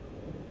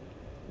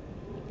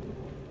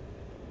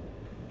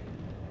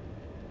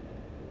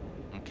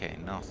 Okay,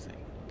 nothing.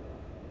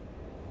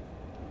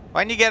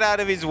 Why didn't you get out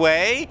of his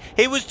way?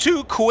 He was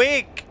too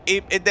quick.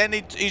 Then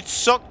it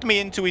sucked me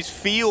into his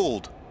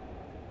field.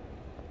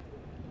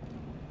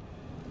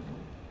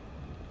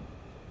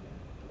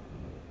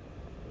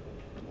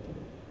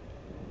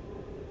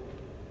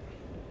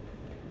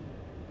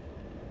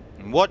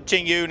 I'm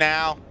watching you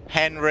now,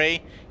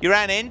 Henry. You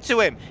ran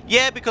into him.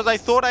 Yeah, because I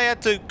thought I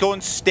had to go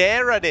and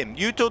stare at him.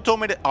 You told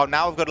me to... Oh,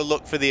 now I've got to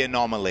look for the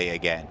anomaly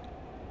again.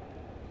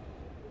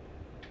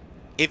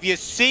 If you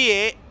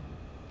see it,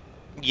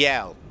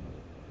 yell.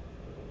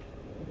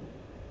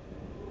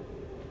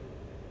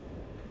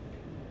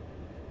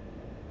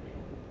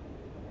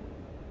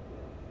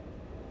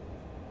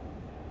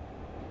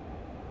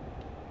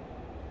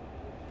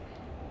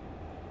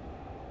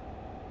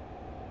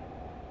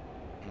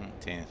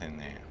 Don't see anything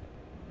there.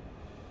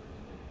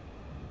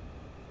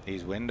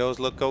 These windows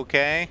look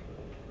okay.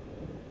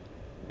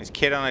 This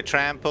kid on a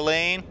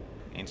trampoline,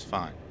 it's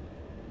fine.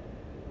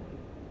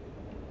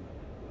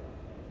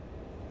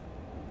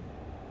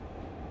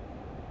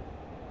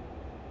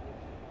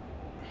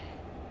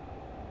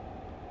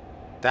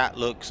 That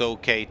looks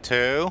okay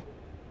too.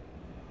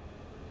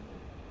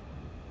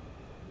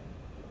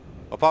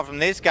 Apart from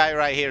this guy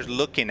right here is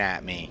looking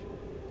at me.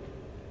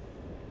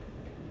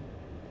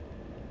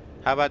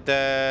 How about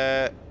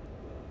the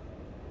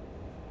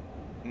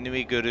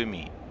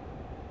Nuigurumi?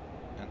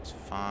 That's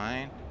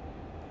fine.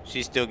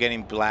 She's still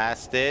getting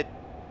blasted.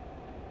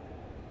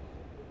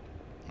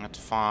 That's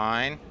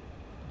fine.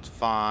 It's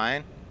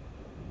fine.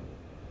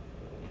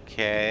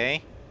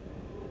 Okay.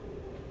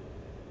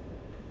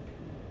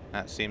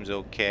 That seems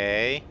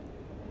okay.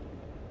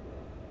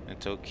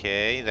 It's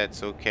okay.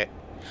 That's okay.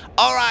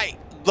 Alright,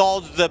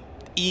 Loz, the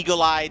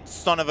eagle-eyed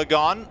son of a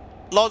gun.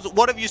 Loz,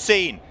 what have you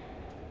seen?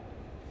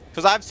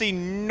 Because I've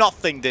seen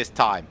nothing this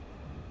time.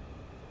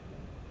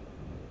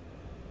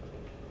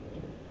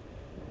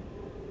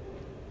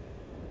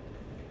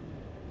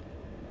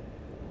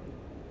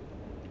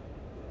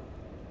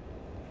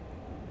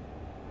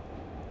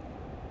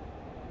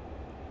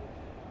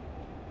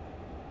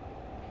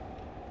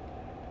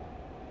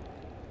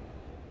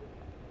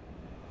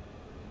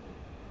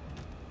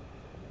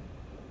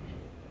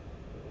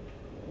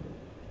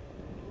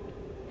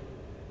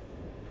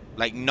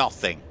 Like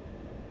nothing.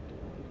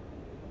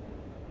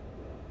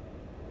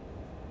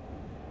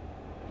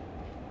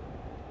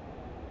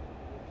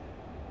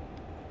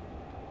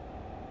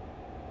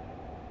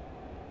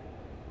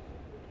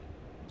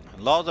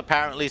 Laws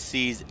apparently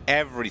sees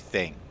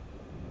everything.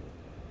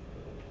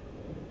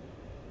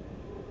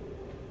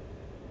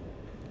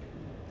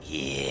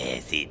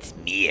 Yes, it's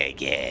me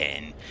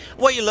again.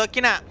 What are you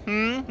looking at?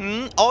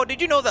 Oh,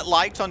 did you know that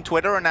likes on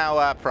Twitter are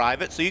now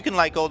private? So you can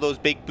like all those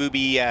big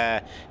booby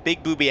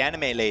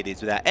anime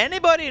ladies without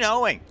anybody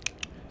knowing.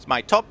 It's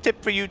my top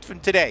tip for you from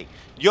today.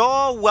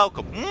 You're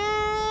welcome.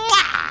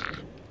 Mwah!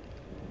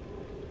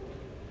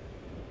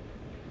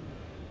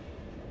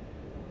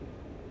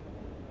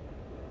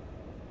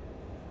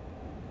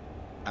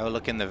 I will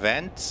look in the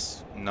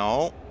vents.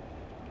 No.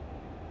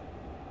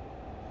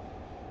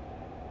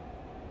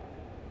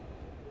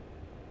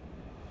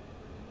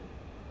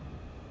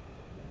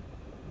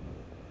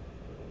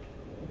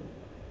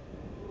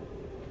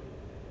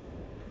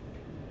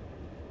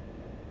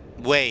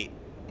 Wait.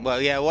 Well,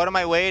 yeah, what am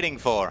I waiting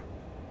for?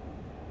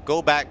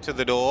 Go back to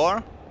the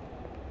door.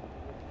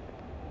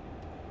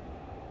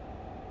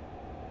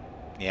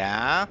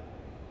 Yeah.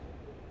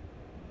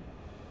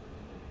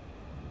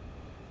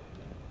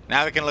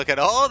 Now we can look at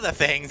all the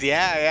things.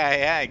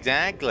 Yeah,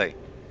 exactly.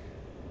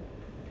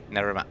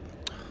 Never mind.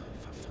 Oh,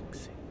 for fuck's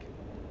sake.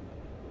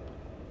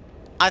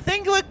 I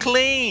think we're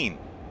clean.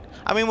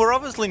 I mean, we're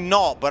obviously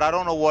not, but I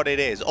don't know what it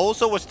is.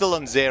 Also, we're still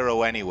on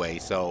 0 anyway,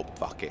 so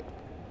fuck it.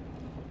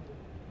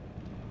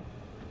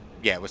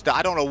 Yeah, we're still,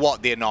 I don't know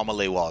what the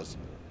anomaly was.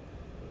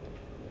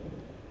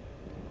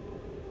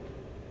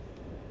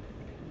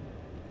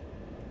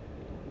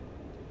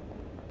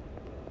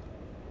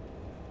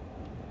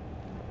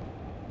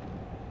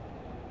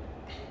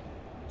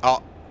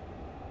 Oh.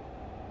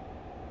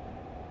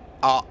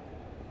 Oh.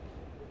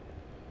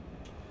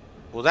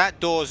 Well, that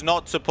door's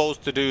not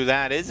supposed to do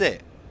that, is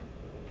it?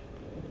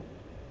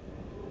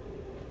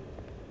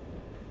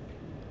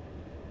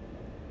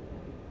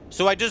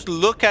 So I just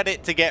look at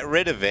it to get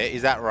rid of it,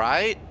 is that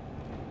right?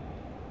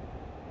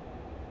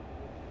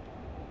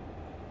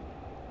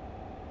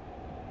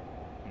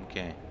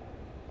 Okay.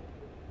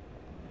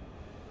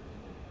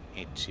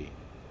 Itchy.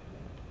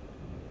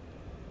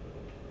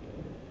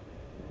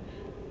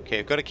 Okay,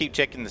 I've got to keep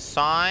checking the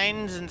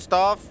signs and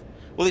stuff.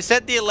 Well, it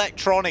said the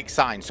electronic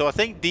signs, so I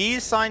think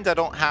these signs I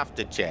don't have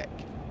to check.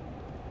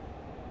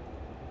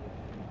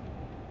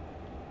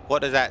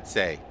 What does that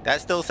say?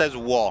 That still says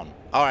 1.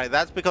 Alright,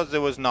 that's because there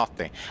was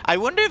nothing. I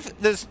wonder if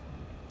there's...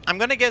 I'm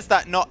going to guess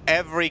that not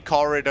every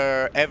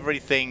corridor,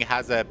 everything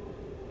has an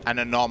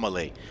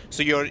anomaly.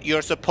 So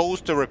you're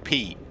supposed to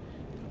repeat.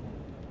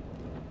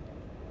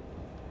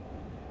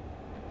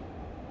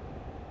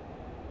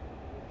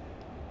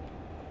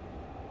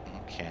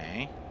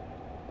 Okay.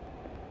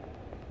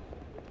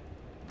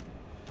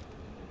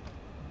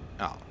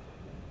 Oh.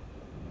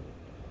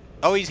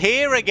 Oh, he's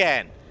here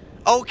again.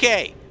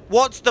 Okay.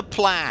 What's the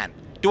plan?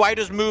 Do I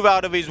just move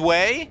out of his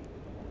way?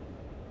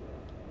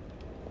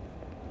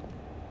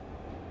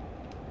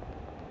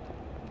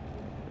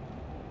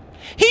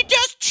 He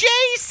just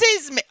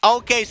chases me.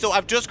 Okay, so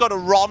I've just got to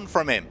run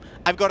from him.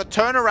 I've got to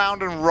turn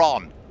around and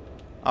run.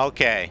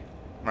 Okay.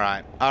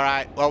 Right. All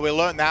right. Well, we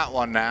learned that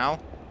one now.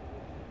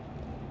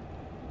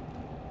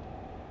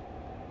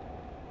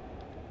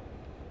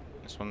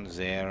 This one's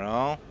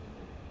 0.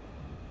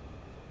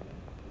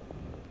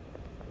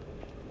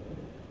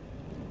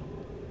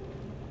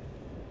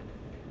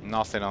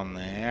 Nothing on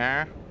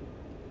there.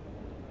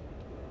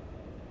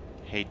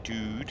 Hey,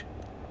 dude.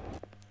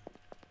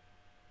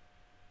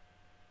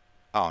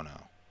 Oh, no.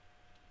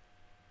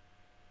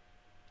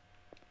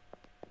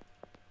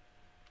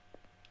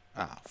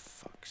 Oh,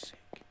 fuck's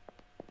sake.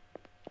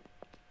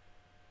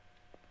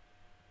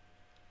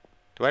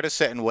 Do I just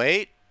sit and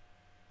wait?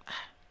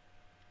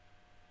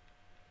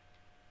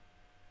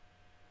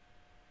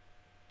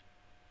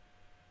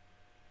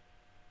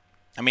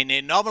 I mean, the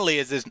anomaly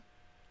is this...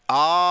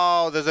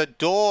 Oh, there's a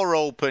door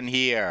open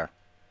here.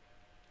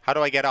 How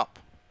do I get up?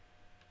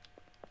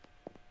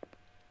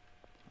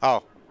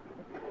 Oh.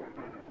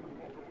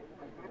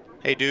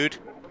 Hey, dude.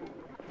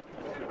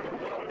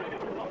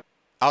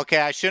 Okay,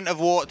 I shouldn't have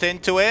walked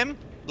into him.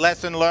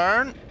 Lesson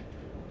learned.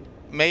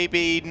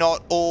 Maybe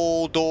not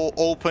all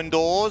open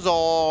doors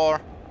are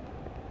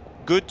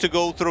good to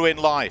go through in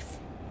life.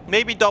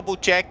 Maybe double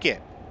check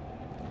it.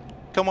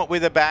 Come up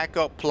with a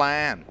backup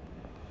plan.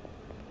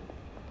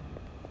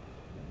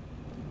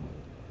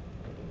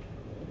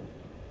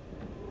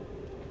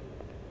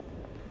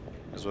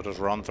 Guess we'll just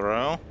run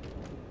through.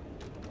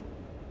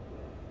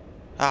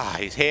 Ah,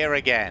 he's here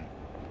again.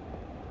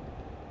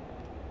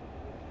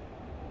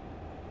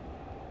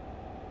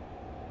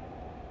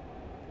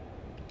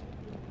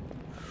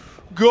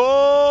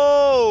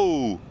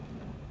 Go!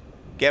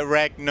 Get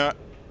wrecked. No.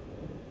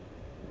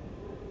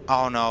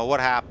 Oh no,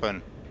 what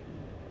happened?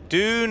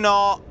 Do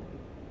not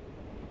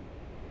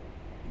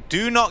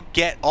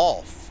get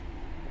off.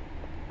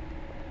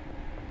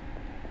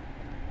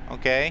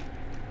 Okay.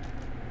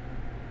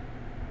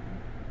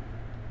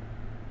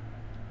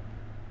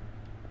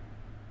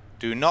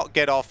 Do not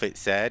get off, it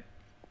said.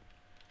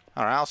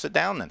 Alright, I'll sit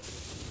down then.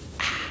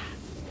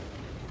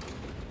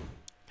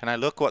 Can I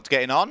look what's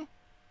getting on?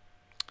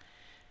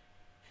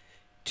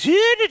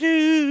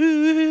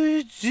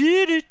 Do-do-do,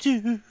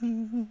 do-do-do,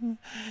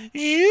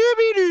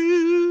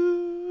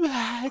 yoo-be-doo,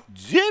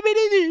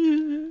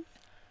 do-be-doo.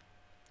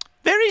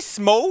 Very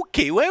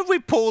smoky. Where have we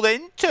pulled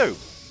into?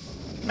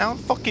 Mount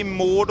fucking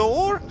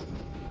Mordor?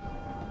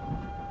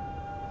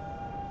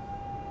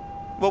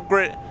 Well,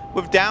 great.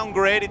 We've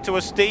downgraded to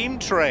a steam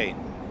train.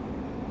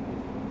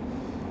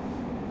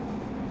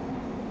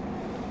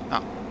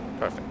 Oh,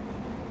 perfect.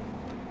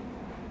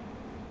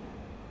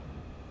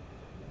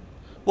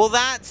 Well,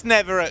 that's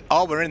never a...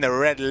 Oh, we're in the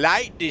red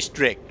light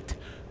district.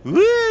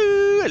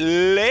 Woo!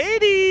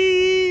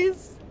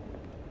 Ladies!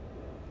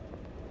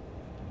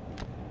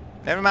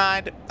 Never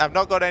mind. I've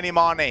not got any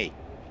money.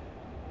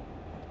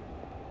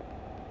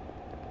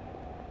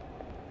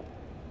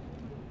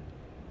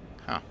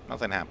 Huh.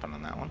 Nothing happened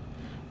on that one.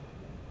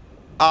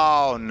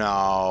 Oh,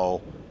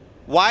 no.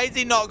 Why has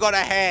he not got a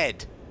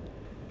head?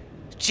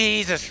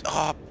 Jesus.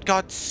 Oh,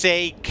 God's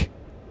sake.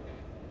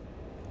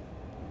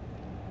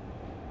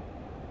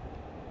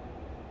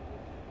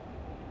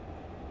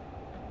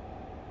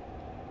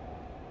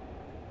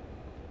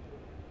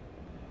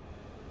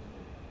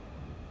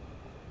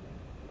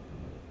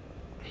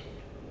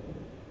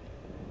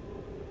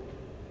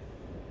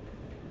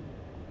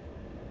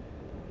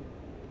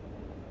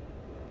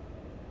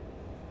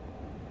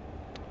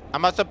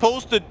 Am I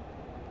supposed to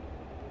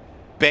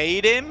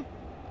bait him?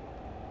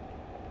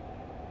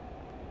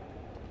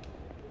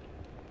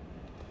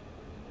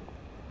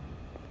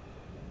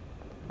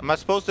 Am I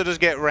supposed to just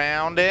get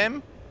round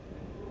him?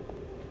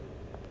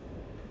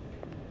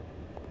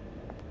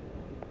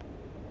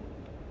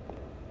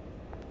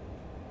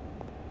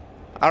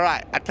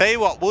 Alright, I tell you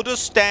what, we'll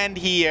just stand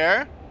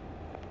here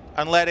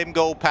and let him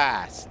go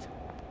past.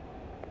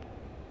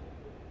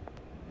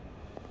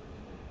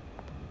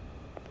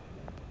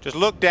 Just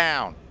look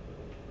down.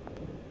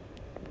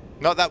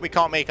 Not that we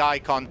can't make eye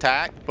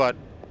contact, but...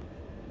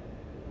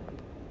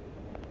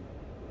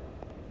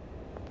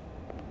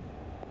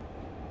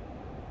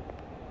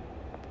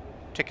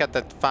 check out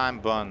the fine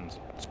buns.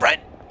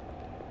 Sprint!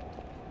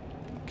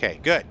 Okay,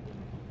 good.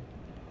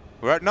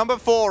 We're at number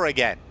 4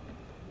 again.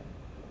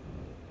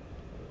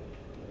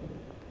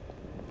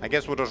 I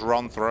guess we'll just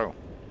run through.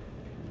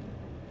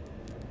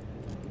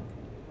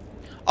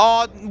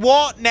 Oh,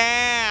 what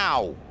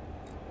now?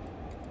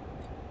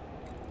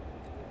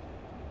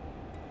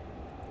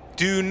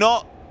 Do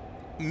not...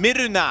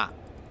 Miruna.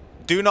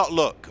 Do not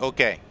look.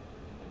 Okay.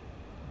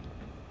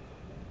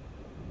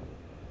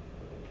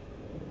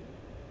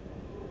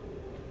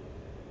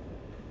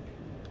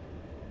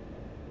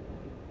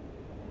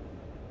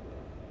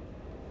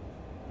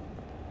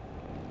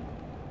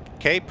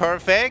 Okay,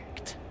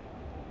 perfect.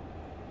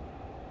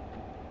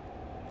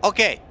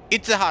 Okay,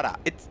 it's Zahara.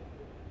 It's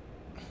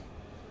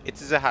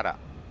Zahara.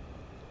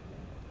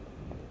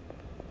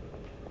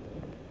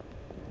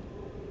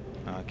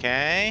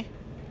 Okay.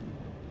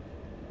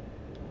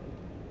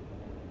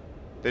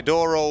 The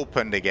door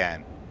opened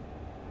again.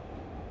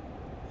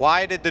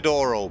 Why did the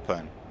door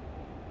open?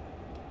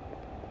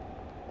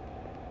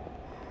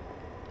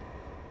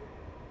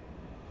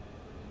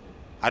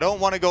 I don't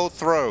want to go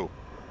through.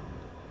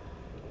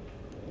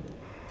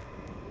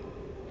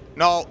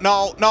 No,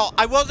 no, no.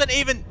 I wasn't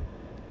even...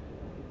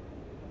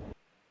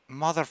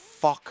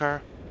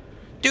 Motherfucker.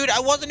 Dude, I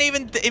wasn't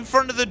even in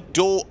front of the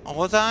door.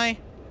 Was I?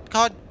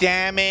 God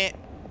damn it.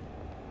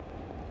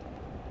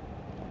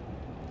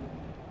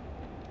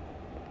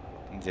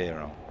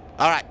 0.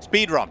 Alright,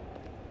 speed run.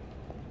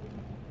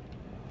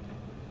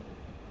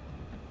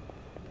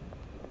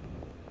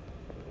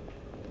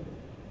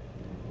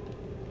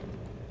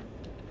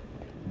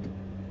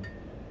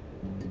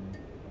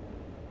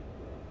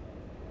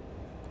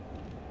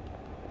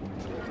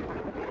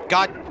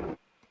 God.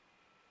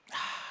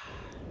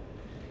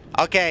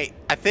 Okay,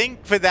 I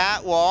think for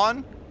that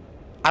one,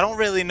 I don't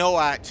really know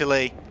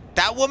actually.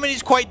 That woman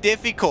is quite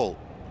difficult.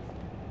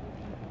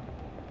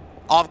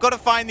 Oh, I've got to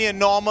find the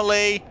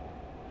anomaly.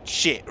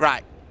 Shit,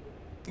 right.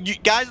 You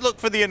guys look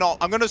for the anomaly.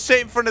 I'm going to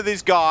sit in front of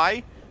this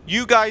guy.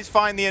 You guys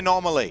find the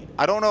anomaly.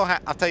 I don't know how.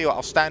 I'll tell you what,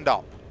 I'll stand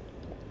up.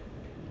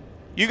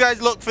 You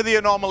guys look for the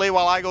anomaly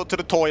while I go to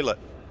the toilet.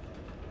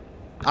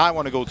 I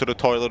want to go to the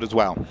toilet as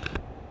well.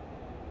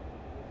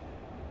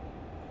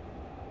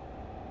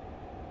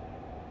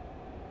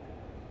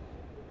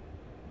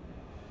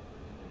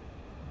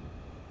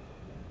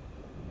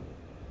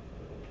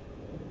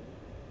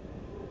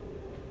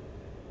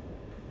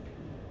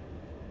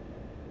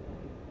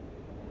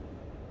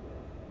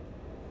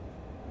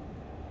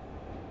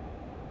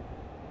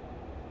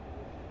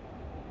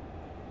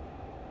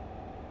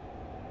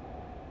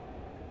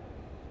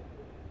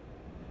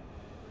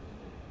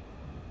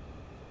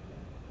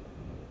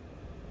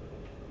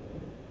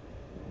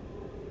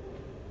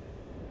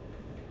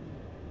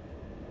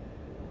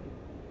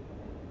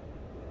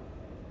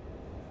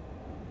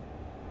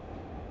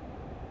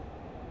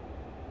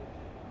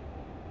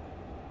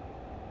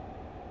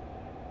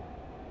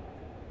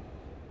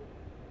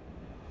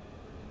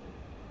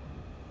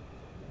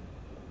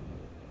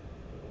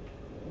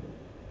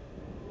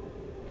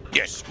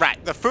 Yes,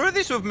 right. The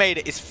furthest we've made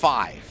it is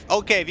 5.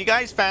 Okay, have you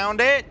guys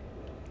found it?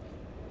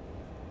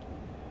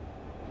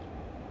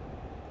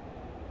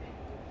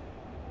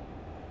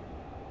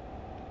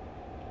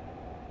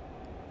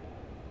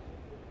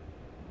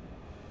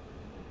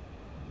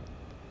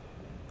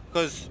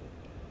 Because...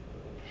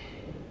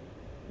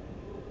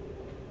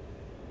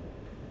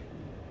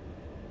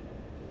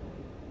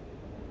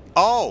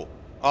 Oh!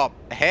 Oh,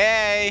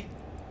 hey!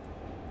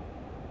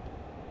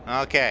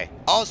 Okay.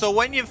 Also,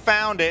 when you've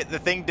found it, the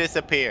thing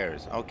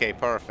disappears. Okay,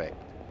 perfect.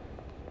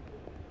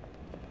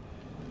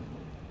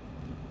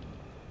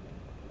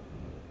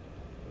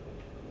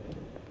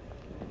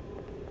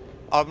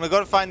 Oh, I'm gonna go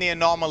to find the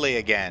anomaly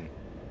again.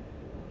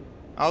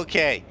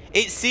 Okay.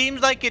 It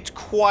seems like it's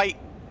quite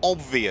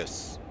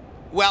obvious.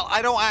 Well,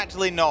 I don't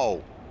actually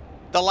know.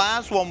 The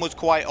last one was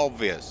quite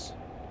obvious.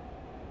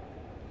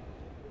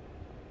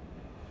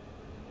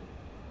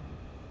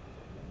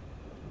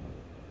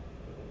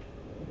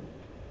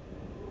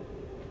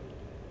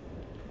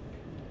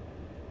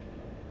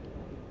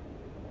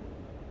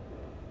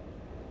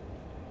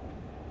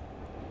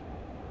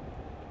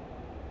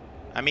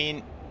 I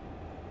mean,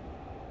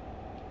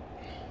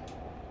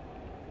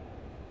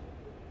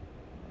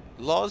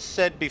 Loz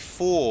said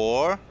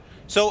before,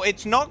 so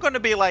it's not going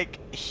to be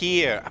like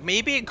here.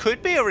 Maybe it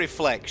could be a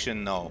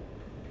reflection though.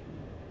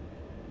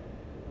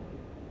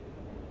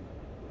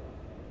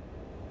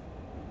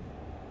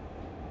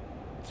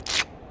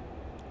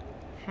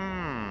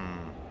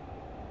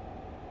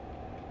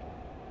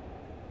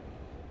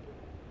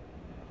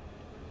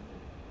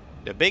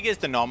 The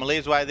biggest anomaly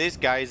is why this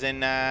guy's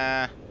in,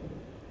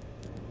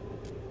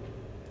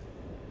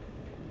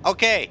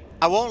 Okay,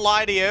 I won't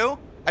lie to you.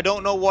 I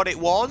don't know what it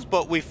was,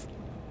 but we've...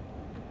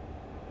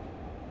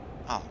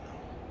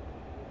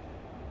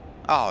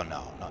 Oh,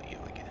 no, not you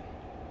again.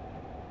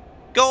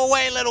 Go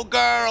away, little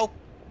girl.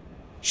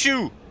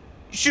 Shoo.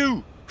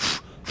 Shoo.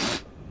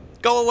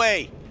 Go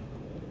away.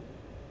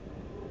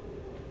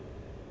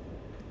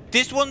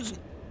 This one's...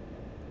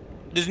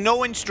 There's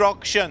no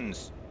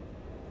instructions.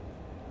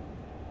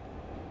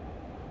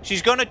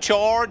 She's gonna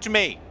charge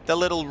me, the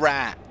little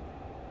rat.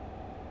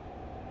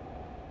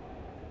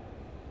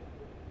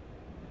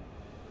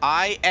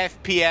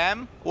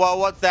 IFPM? Well,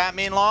 what's that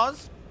mean,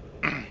 Laws?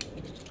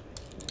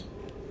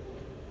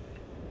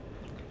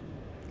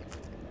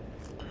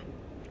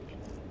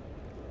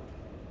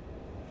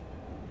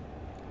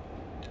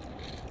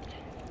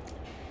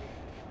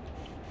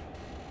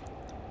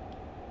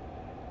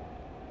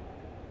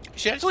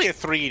 She's actually a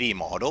 3D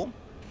model.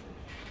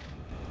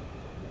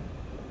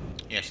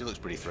 Yeah, she looks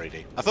pretty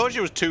 3D. I thought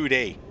she was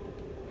 2D.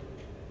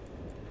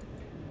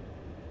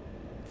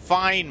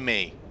 Find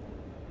me.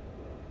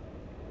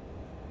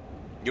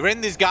 You're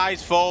in this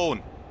guy's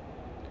phone.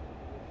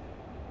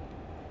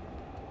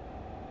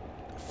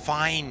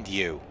 Find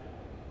you.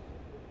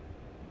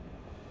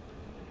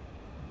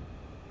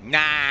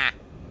 Nah.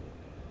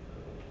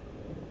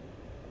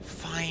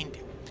 Find.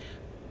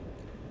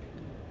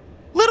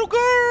 Little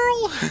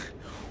girl.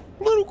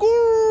 Little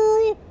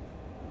girl.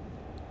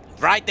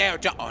 Right there.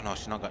 Oh no,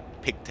 she's not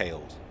got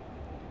pigtails.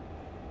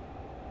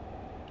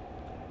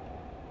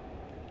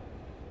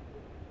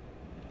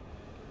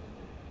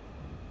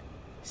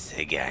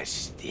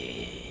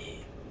 Sagasti.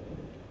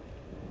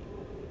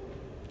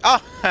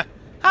 Oh,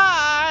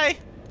 hi.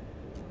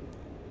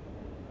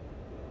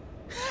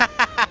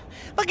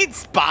 Look at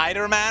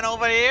Spider-Man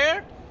over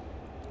here.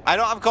 I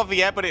don't have coffee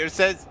yet, but it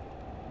says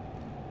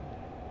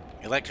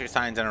electric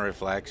signs and a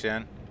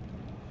reflection.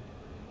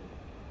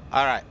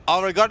 All right.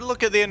 Oh, we got to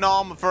look at the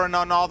anomaly for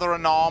another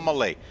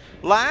anomaly.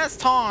 Last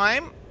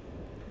time,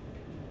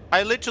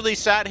 I literally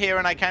sat here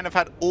and I kind of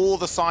had all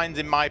the signs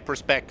in my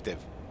perspective.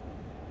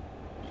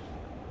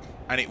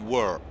 And it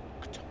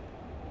worked.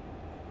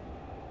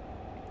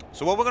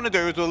 So what we're going to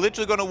do is we're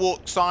literally going to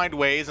walk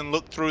sideways and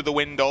look through the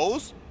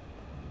windows.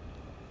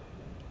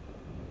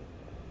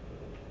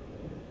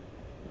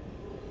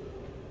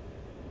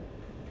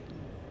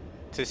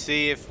 To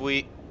see if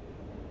we...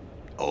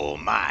 Oh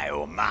my,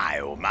 oh my,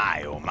 oh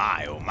my, oh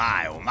my, oh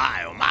my, oh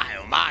my, oh my,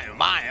 oh my, oh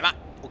my, oh my.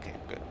 Okay,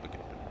 good, okay.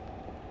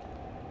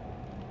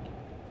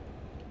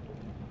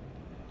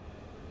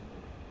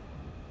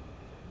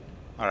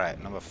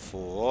 Alright, number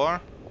 4.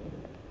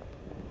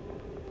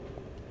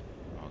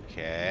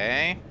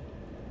 Okay.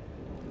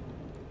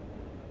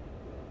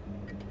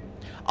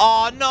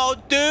 Oh no,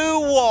 do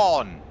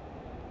one!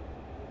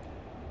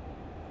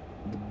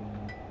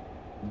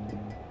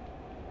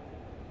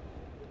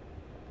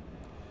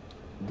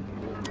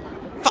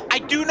 I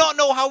do not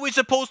know how we're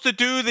supposed to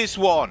do this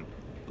one.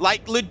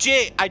 Like,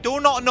 legit, I do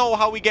not know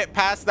how we get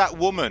past that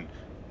woman.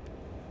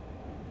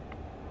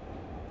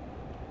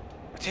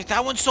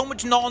 That one's so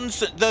much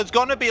nonsense. There's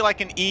gonna be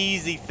like an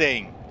easy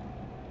thing.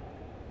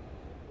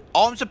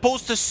 Oh, I'm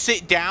supposed to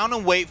sit down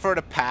and wait for her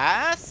to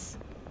pass?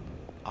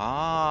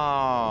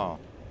 Oh.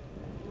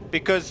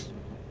 Because...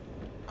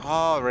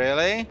 Oh,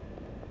 really?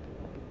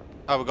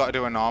 Oh, we've got to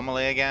do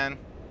anomaly again.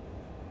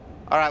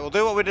 Alright, we'll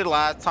do what we did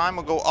last time.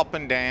 We'll go up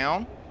and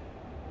down.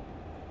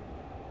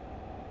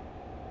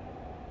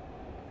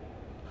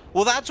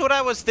 Well, that's what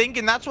I was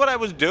thinking. That's what I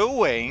was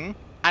doing.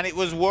 And it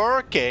was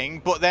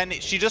working. But then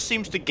she just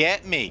seems to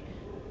get me.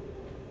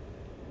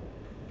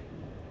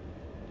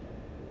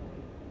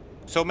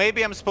 So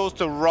maybe I'm supposed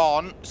to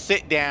run,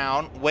 sit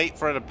down, wait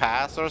for it to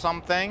pass or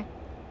something.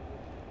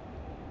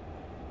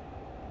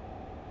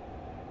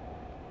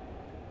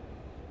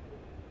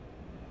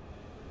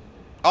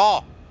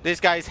 Oh, this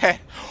guy's head.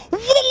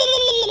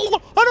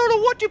 I don't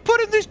know what you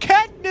put in this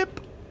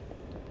catnip.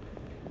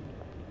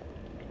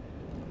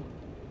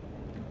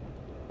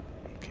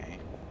 Okay.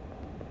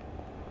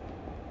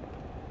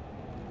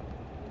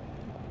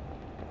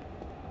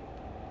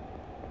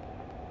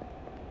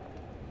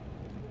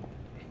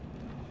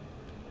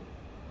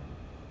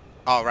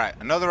 All right,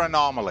 another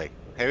anomaly.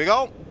 Here we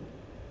go.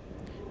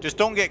 Just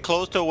don't get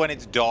close to it when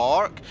it's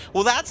dark.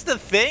 Well, that's the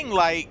thing,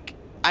 like...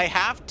 I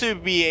have to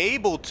be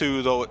able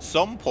to, though, at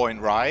some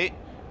point, right?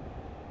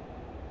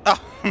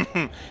 Oh,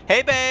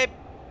 hey, babe.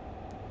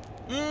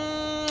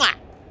 Mwah.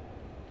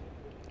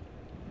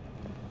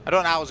 I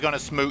don't know how I was going to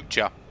smooch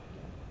you.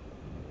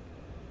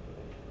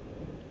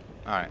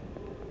 Alright.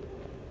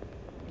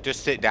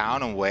 Just sit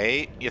down and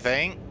wait, you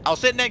think? I'll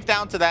sit next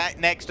to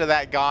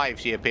that guy if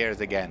she appears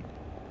again.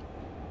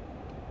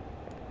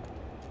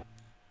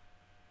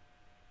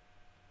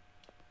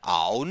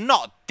 Oh,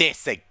 not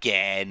this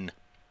again.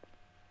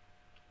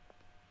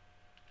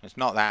 It's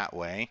not that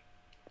way.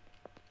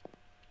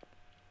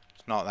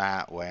 It's not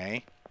that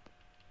way.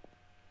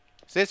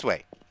 It's this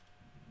way.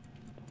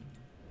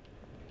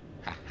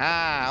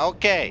 Haha,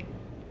 okay.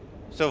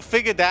 So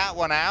figured that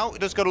one out. We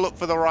just got to look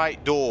for the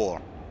right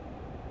door.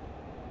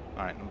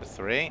 Alright, number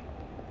 3.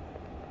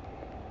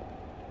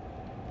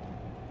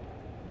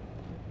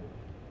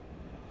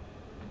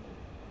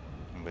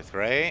 Number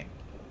 3.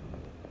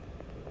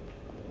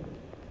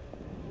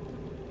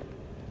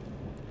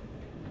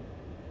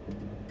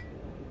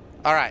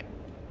 Alright.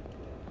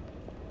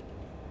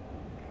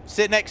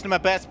 Sit next to my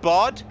best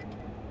bud.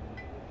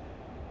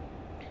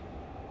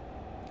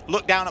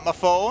 Look down at my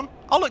phone.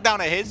 I'll look down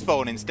at his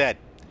phone instead.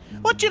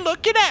 What you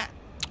looking at?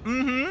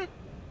 Mm-hmm.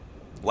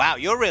 Wow,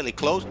 you're really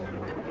close.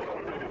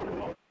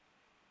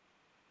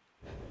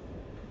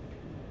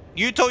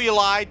 You told you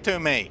lied to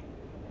me.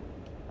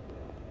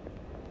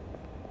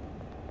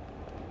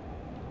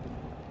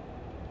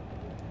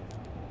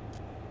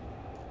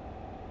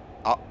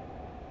 Oh.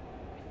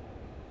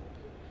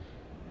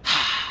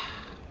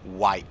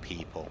 White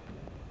people.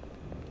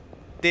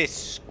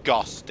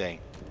 Disgusting.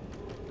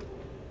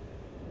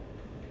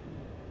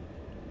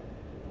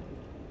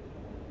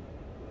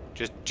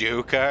 Just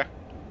juke her.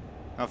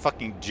 I'll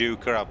fucking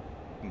juke her up.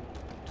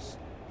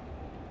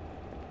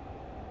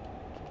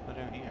 What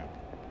down here?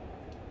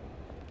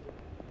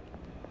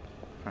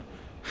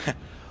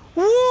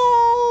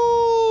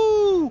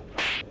 Woo!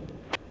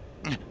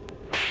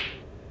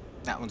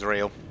 That one's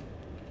real.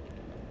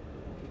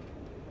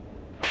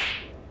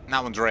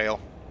 That one's real.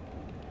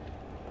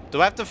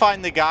 Do I have to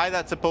find the guy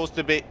that's supposed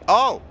to be...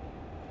 Oh!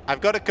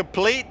 I've got to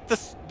complete the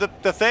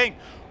thing.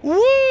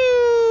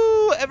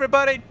 Woo!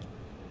 Everybody!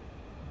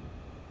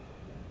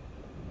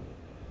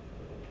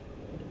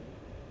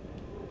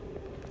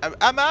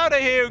 I'm out of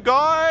here,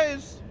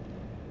 guys!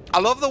 I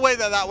love the way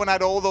that one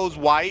had all those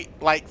white,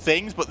 like,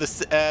 things, but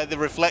the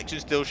reflection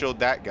still showed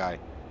that guy.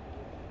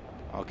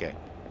 Okay.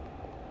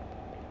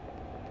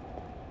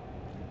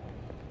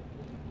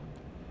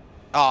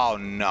 Oh,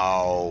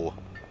 no.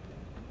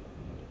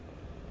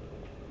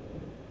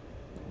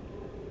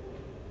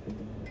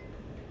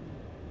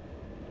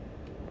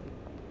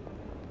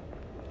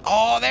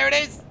 Oh, there it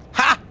is!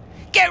 Ha!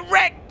 Get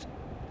wrecked!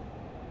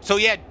 So,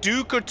 yeah,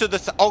 duke her to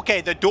the...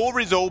 Okay, the door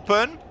is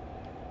open.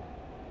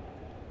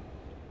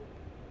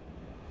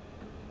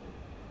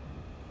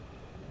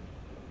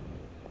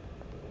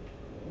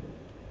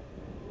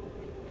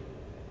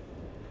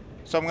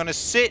 So I'm going to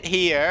sit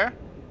here.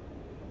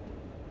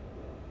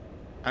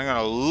 I'm going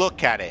to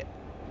look at it.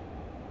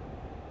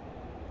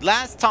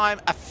 Last time,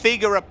 a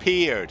figure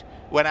appeared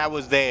when I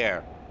was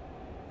there.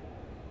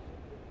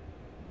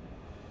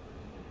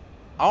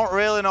 I don't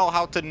really know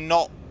how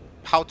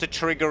to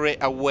trigger it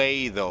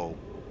away, though.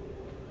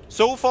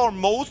 So far,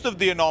 most of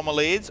the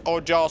anomalies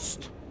are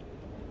just...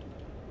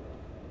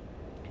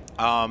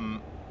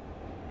 I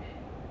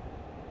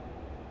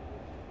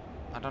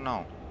don't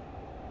know.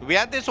 We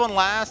had this one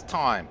last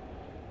time.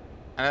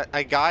 And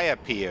a guy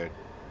appeared.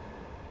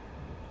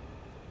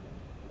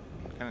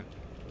 I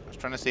was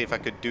trying to see if I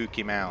could duke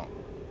him out.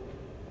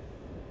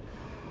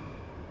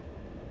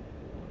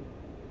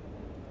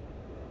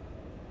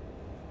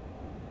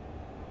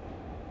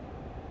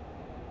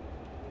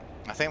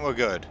 I think we're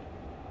good.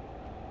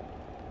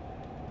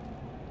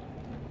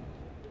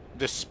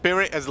 The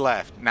spirit has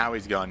left. Now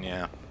he's gone,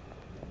 yeah.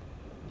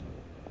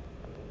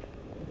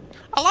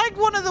 I like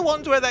one of the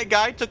ones where that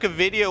guy took a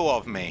video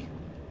of me.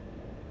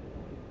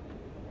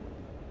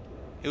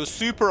 It was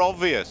super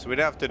obvious. We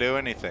didn't have to do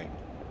anything.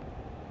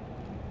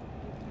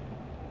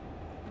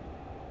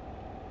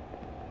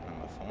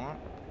 Number 4.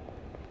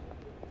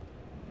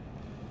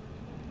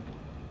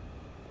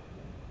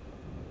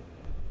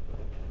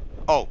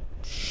 Oh,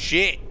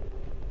 shit.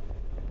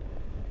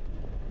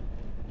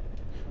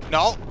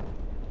 No.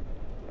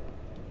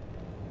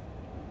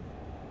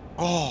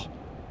 Oh.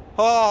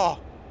 Oh.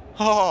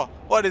 Oh.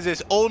 What is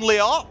this? Only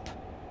up?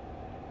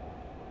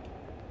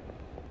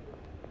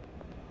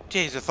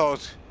 Jeez, I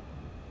thought...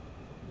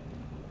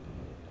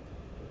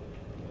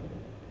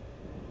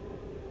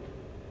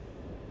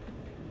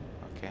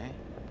 Okay.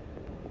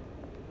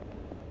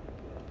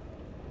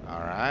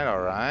 Alright,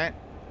 alright.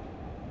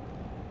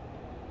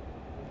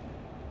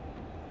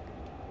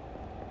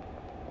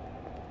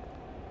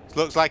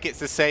 Looks like it's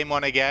the same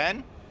one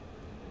again.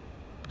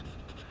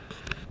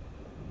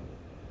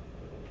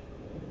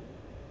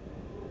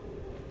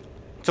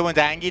 Someone's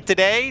angry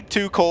today?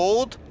 Too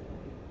cold?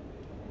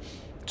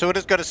 So we're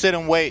just gonna sit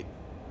and wait,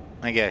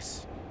 I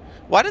guess.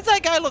 Why does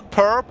that guy look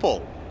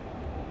purple?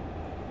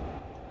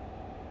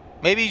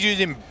 Maybe he's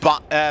using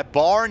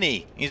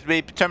Barney. He's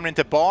turned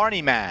into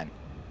Barney Man.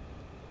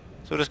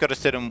 So we're just gotta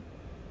sit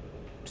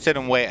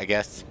and wait, I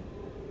guess.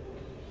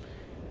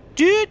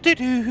 Do do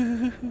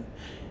do.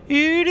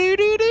 Do do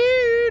do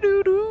do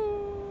do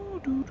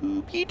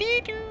do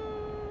do do.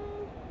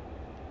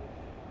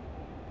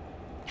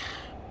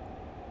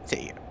 See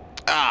here.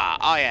 Ah,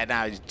 oh yeah,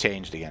 now it's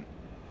changed again.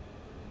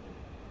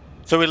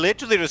 So we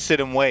literally just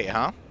sit and wait,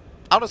 huh?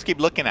 I'll just keep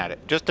looking at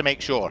it, just to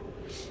make sure.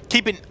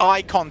 Keeping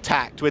eye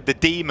contact with the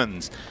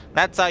demons.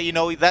 That's how you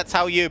know, that's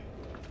how you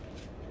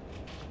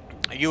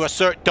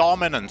assert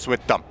dominance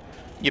with them.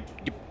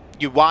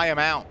 You wire them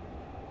out.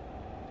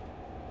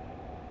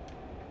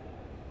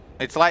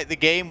 It's like the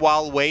game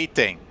while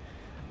waiting.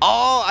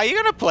 Oh, are you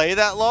gonna play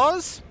that,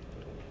 Laws?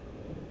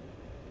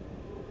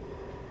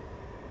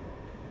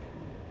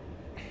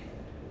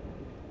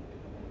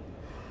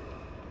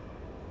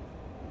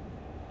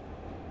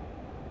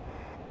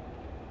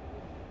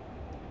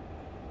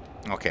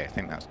 Okay, I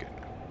think that's good.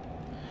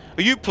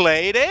 Oh, you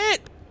played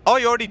it? Oh,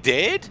 you already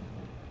did?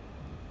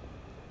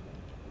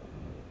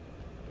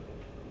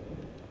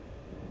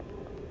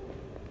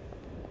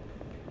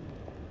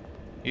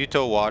 You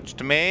two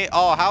watched me.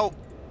 Oh, how?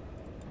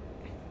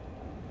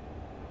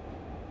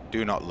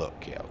 Do not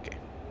look. Yeah, okay.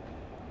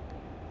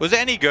 Was it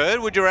any good?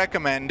 Would you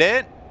recommend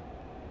it?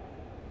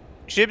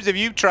 Shibs, have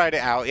you tried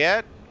it out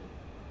yet?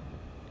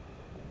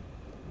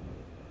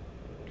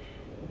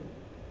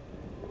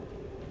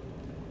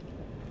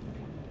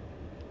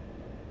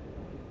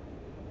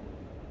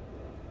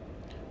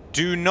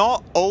 Do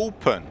not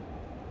open.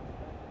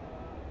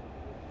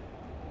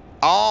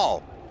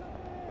 Oh.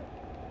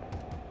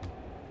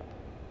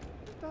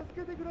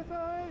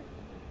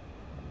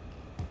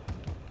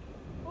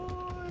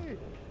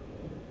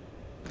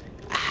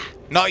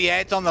 Not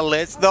yet. It's on the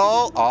list,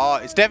 though. Oh,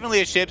 it's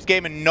definitely a ships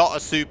game and not a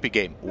super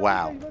game.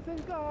 Wow.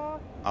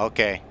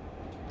 Okay.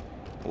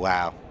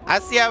 Wow. I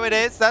see how it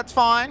is. That's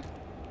fine.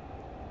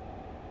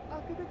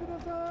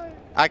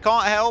 I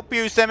can't help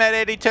you,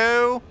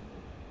 Semet82.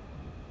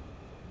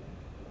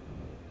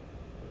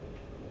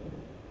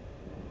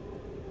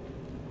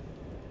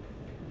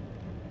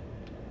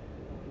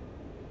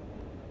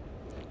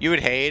 You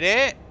would hate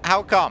it?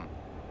 How come?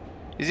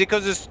 Is it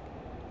because there's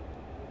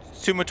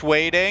too much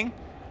waiting?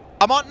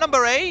 I'm on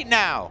number 8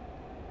 now.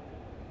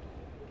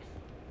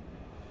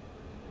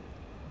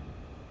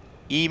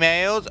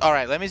 Emails. All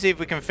right, let me see if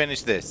we can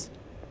finish this.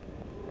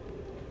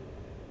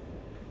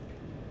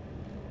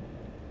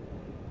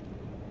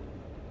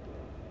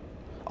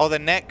 Oh, the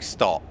next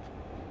stop.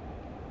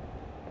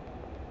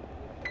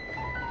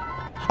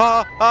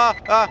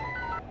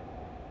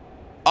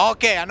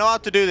 Okay, I know how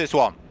to do this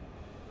one.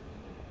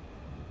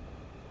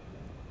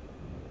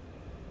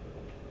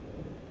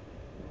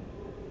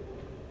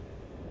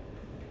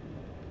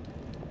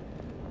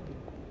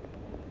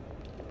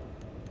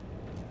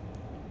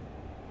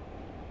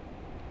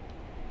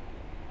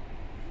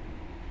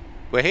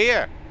 We're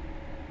here.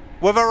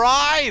 We've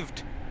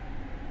arrived.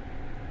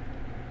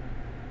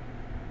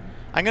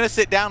 I'm going to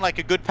sit down like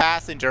a good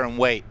passenger and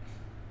wait.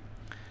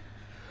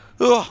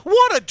 Ugh,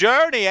 what a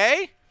journey,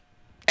 eh?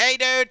 Hey,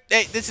 dude.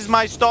 Hey, this is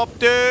my stop,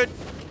 dude.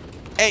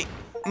 Hey,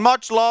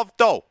 much love,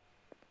 though.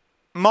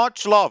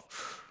 Much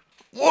love.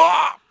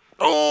 Whoa.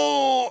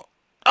 Oh.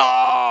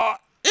 Oh.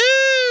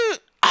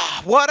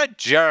 What a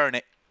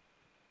journey.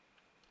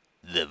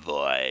 The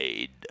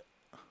void.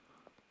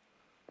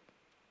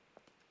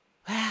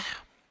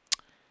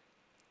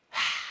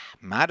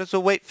 Might as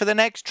well wait for the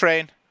next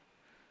train.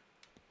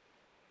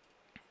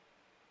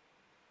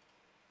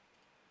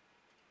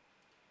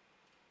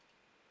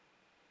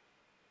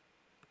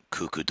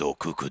 Kukudo,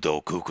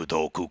 kukudo,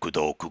 kukudo,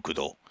 kukudo,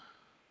 kukudo.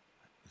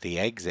 The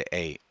exit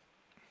 8.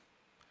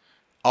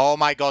 Oh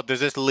my god, does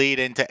this lead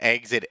into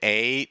exit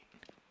 8?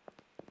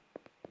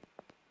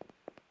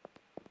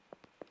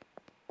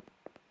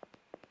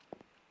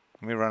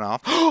 Let me run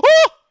off. Oh!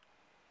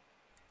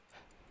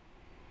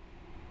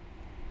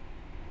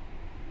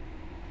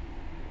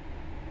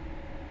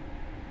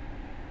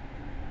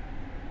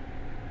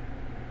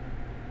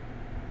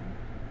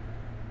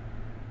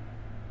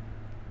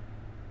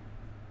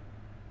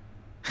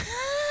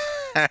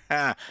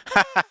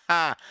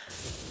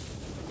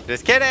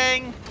 Just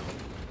kidding.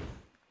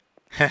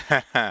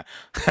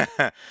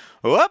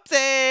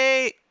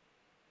 Whoopsie.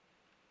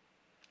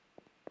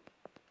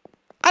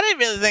 I didn't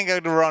really think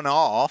I'd run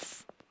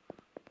off.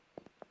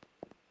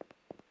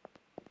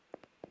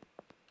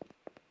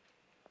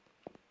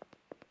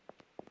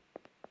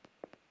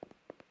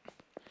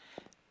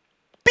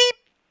 Beep.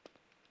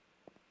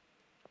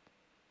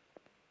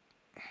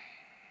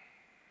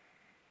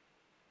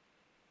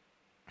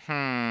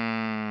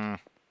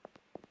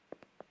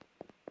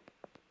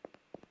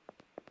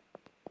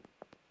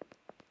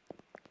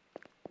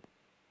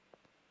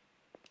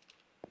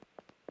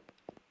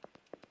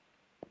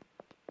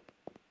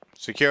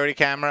 Security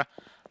camera.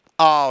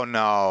 Oh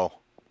no.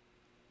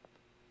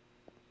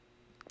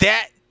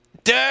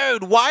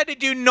 Dude, why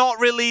did you not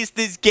release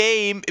this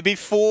game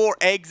before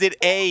Exit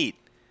 8?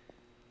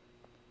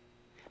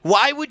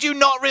 Why would you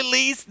not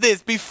release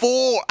this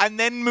before and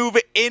then move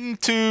it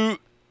into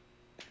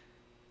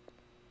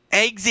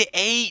Exit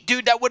 8?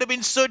 Dude, that would have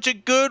been such a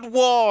good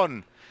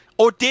one.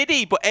 Or did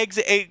he? But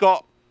Exit 8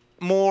 got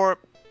more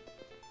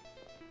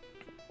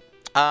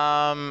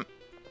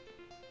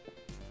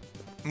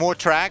more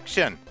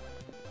traction.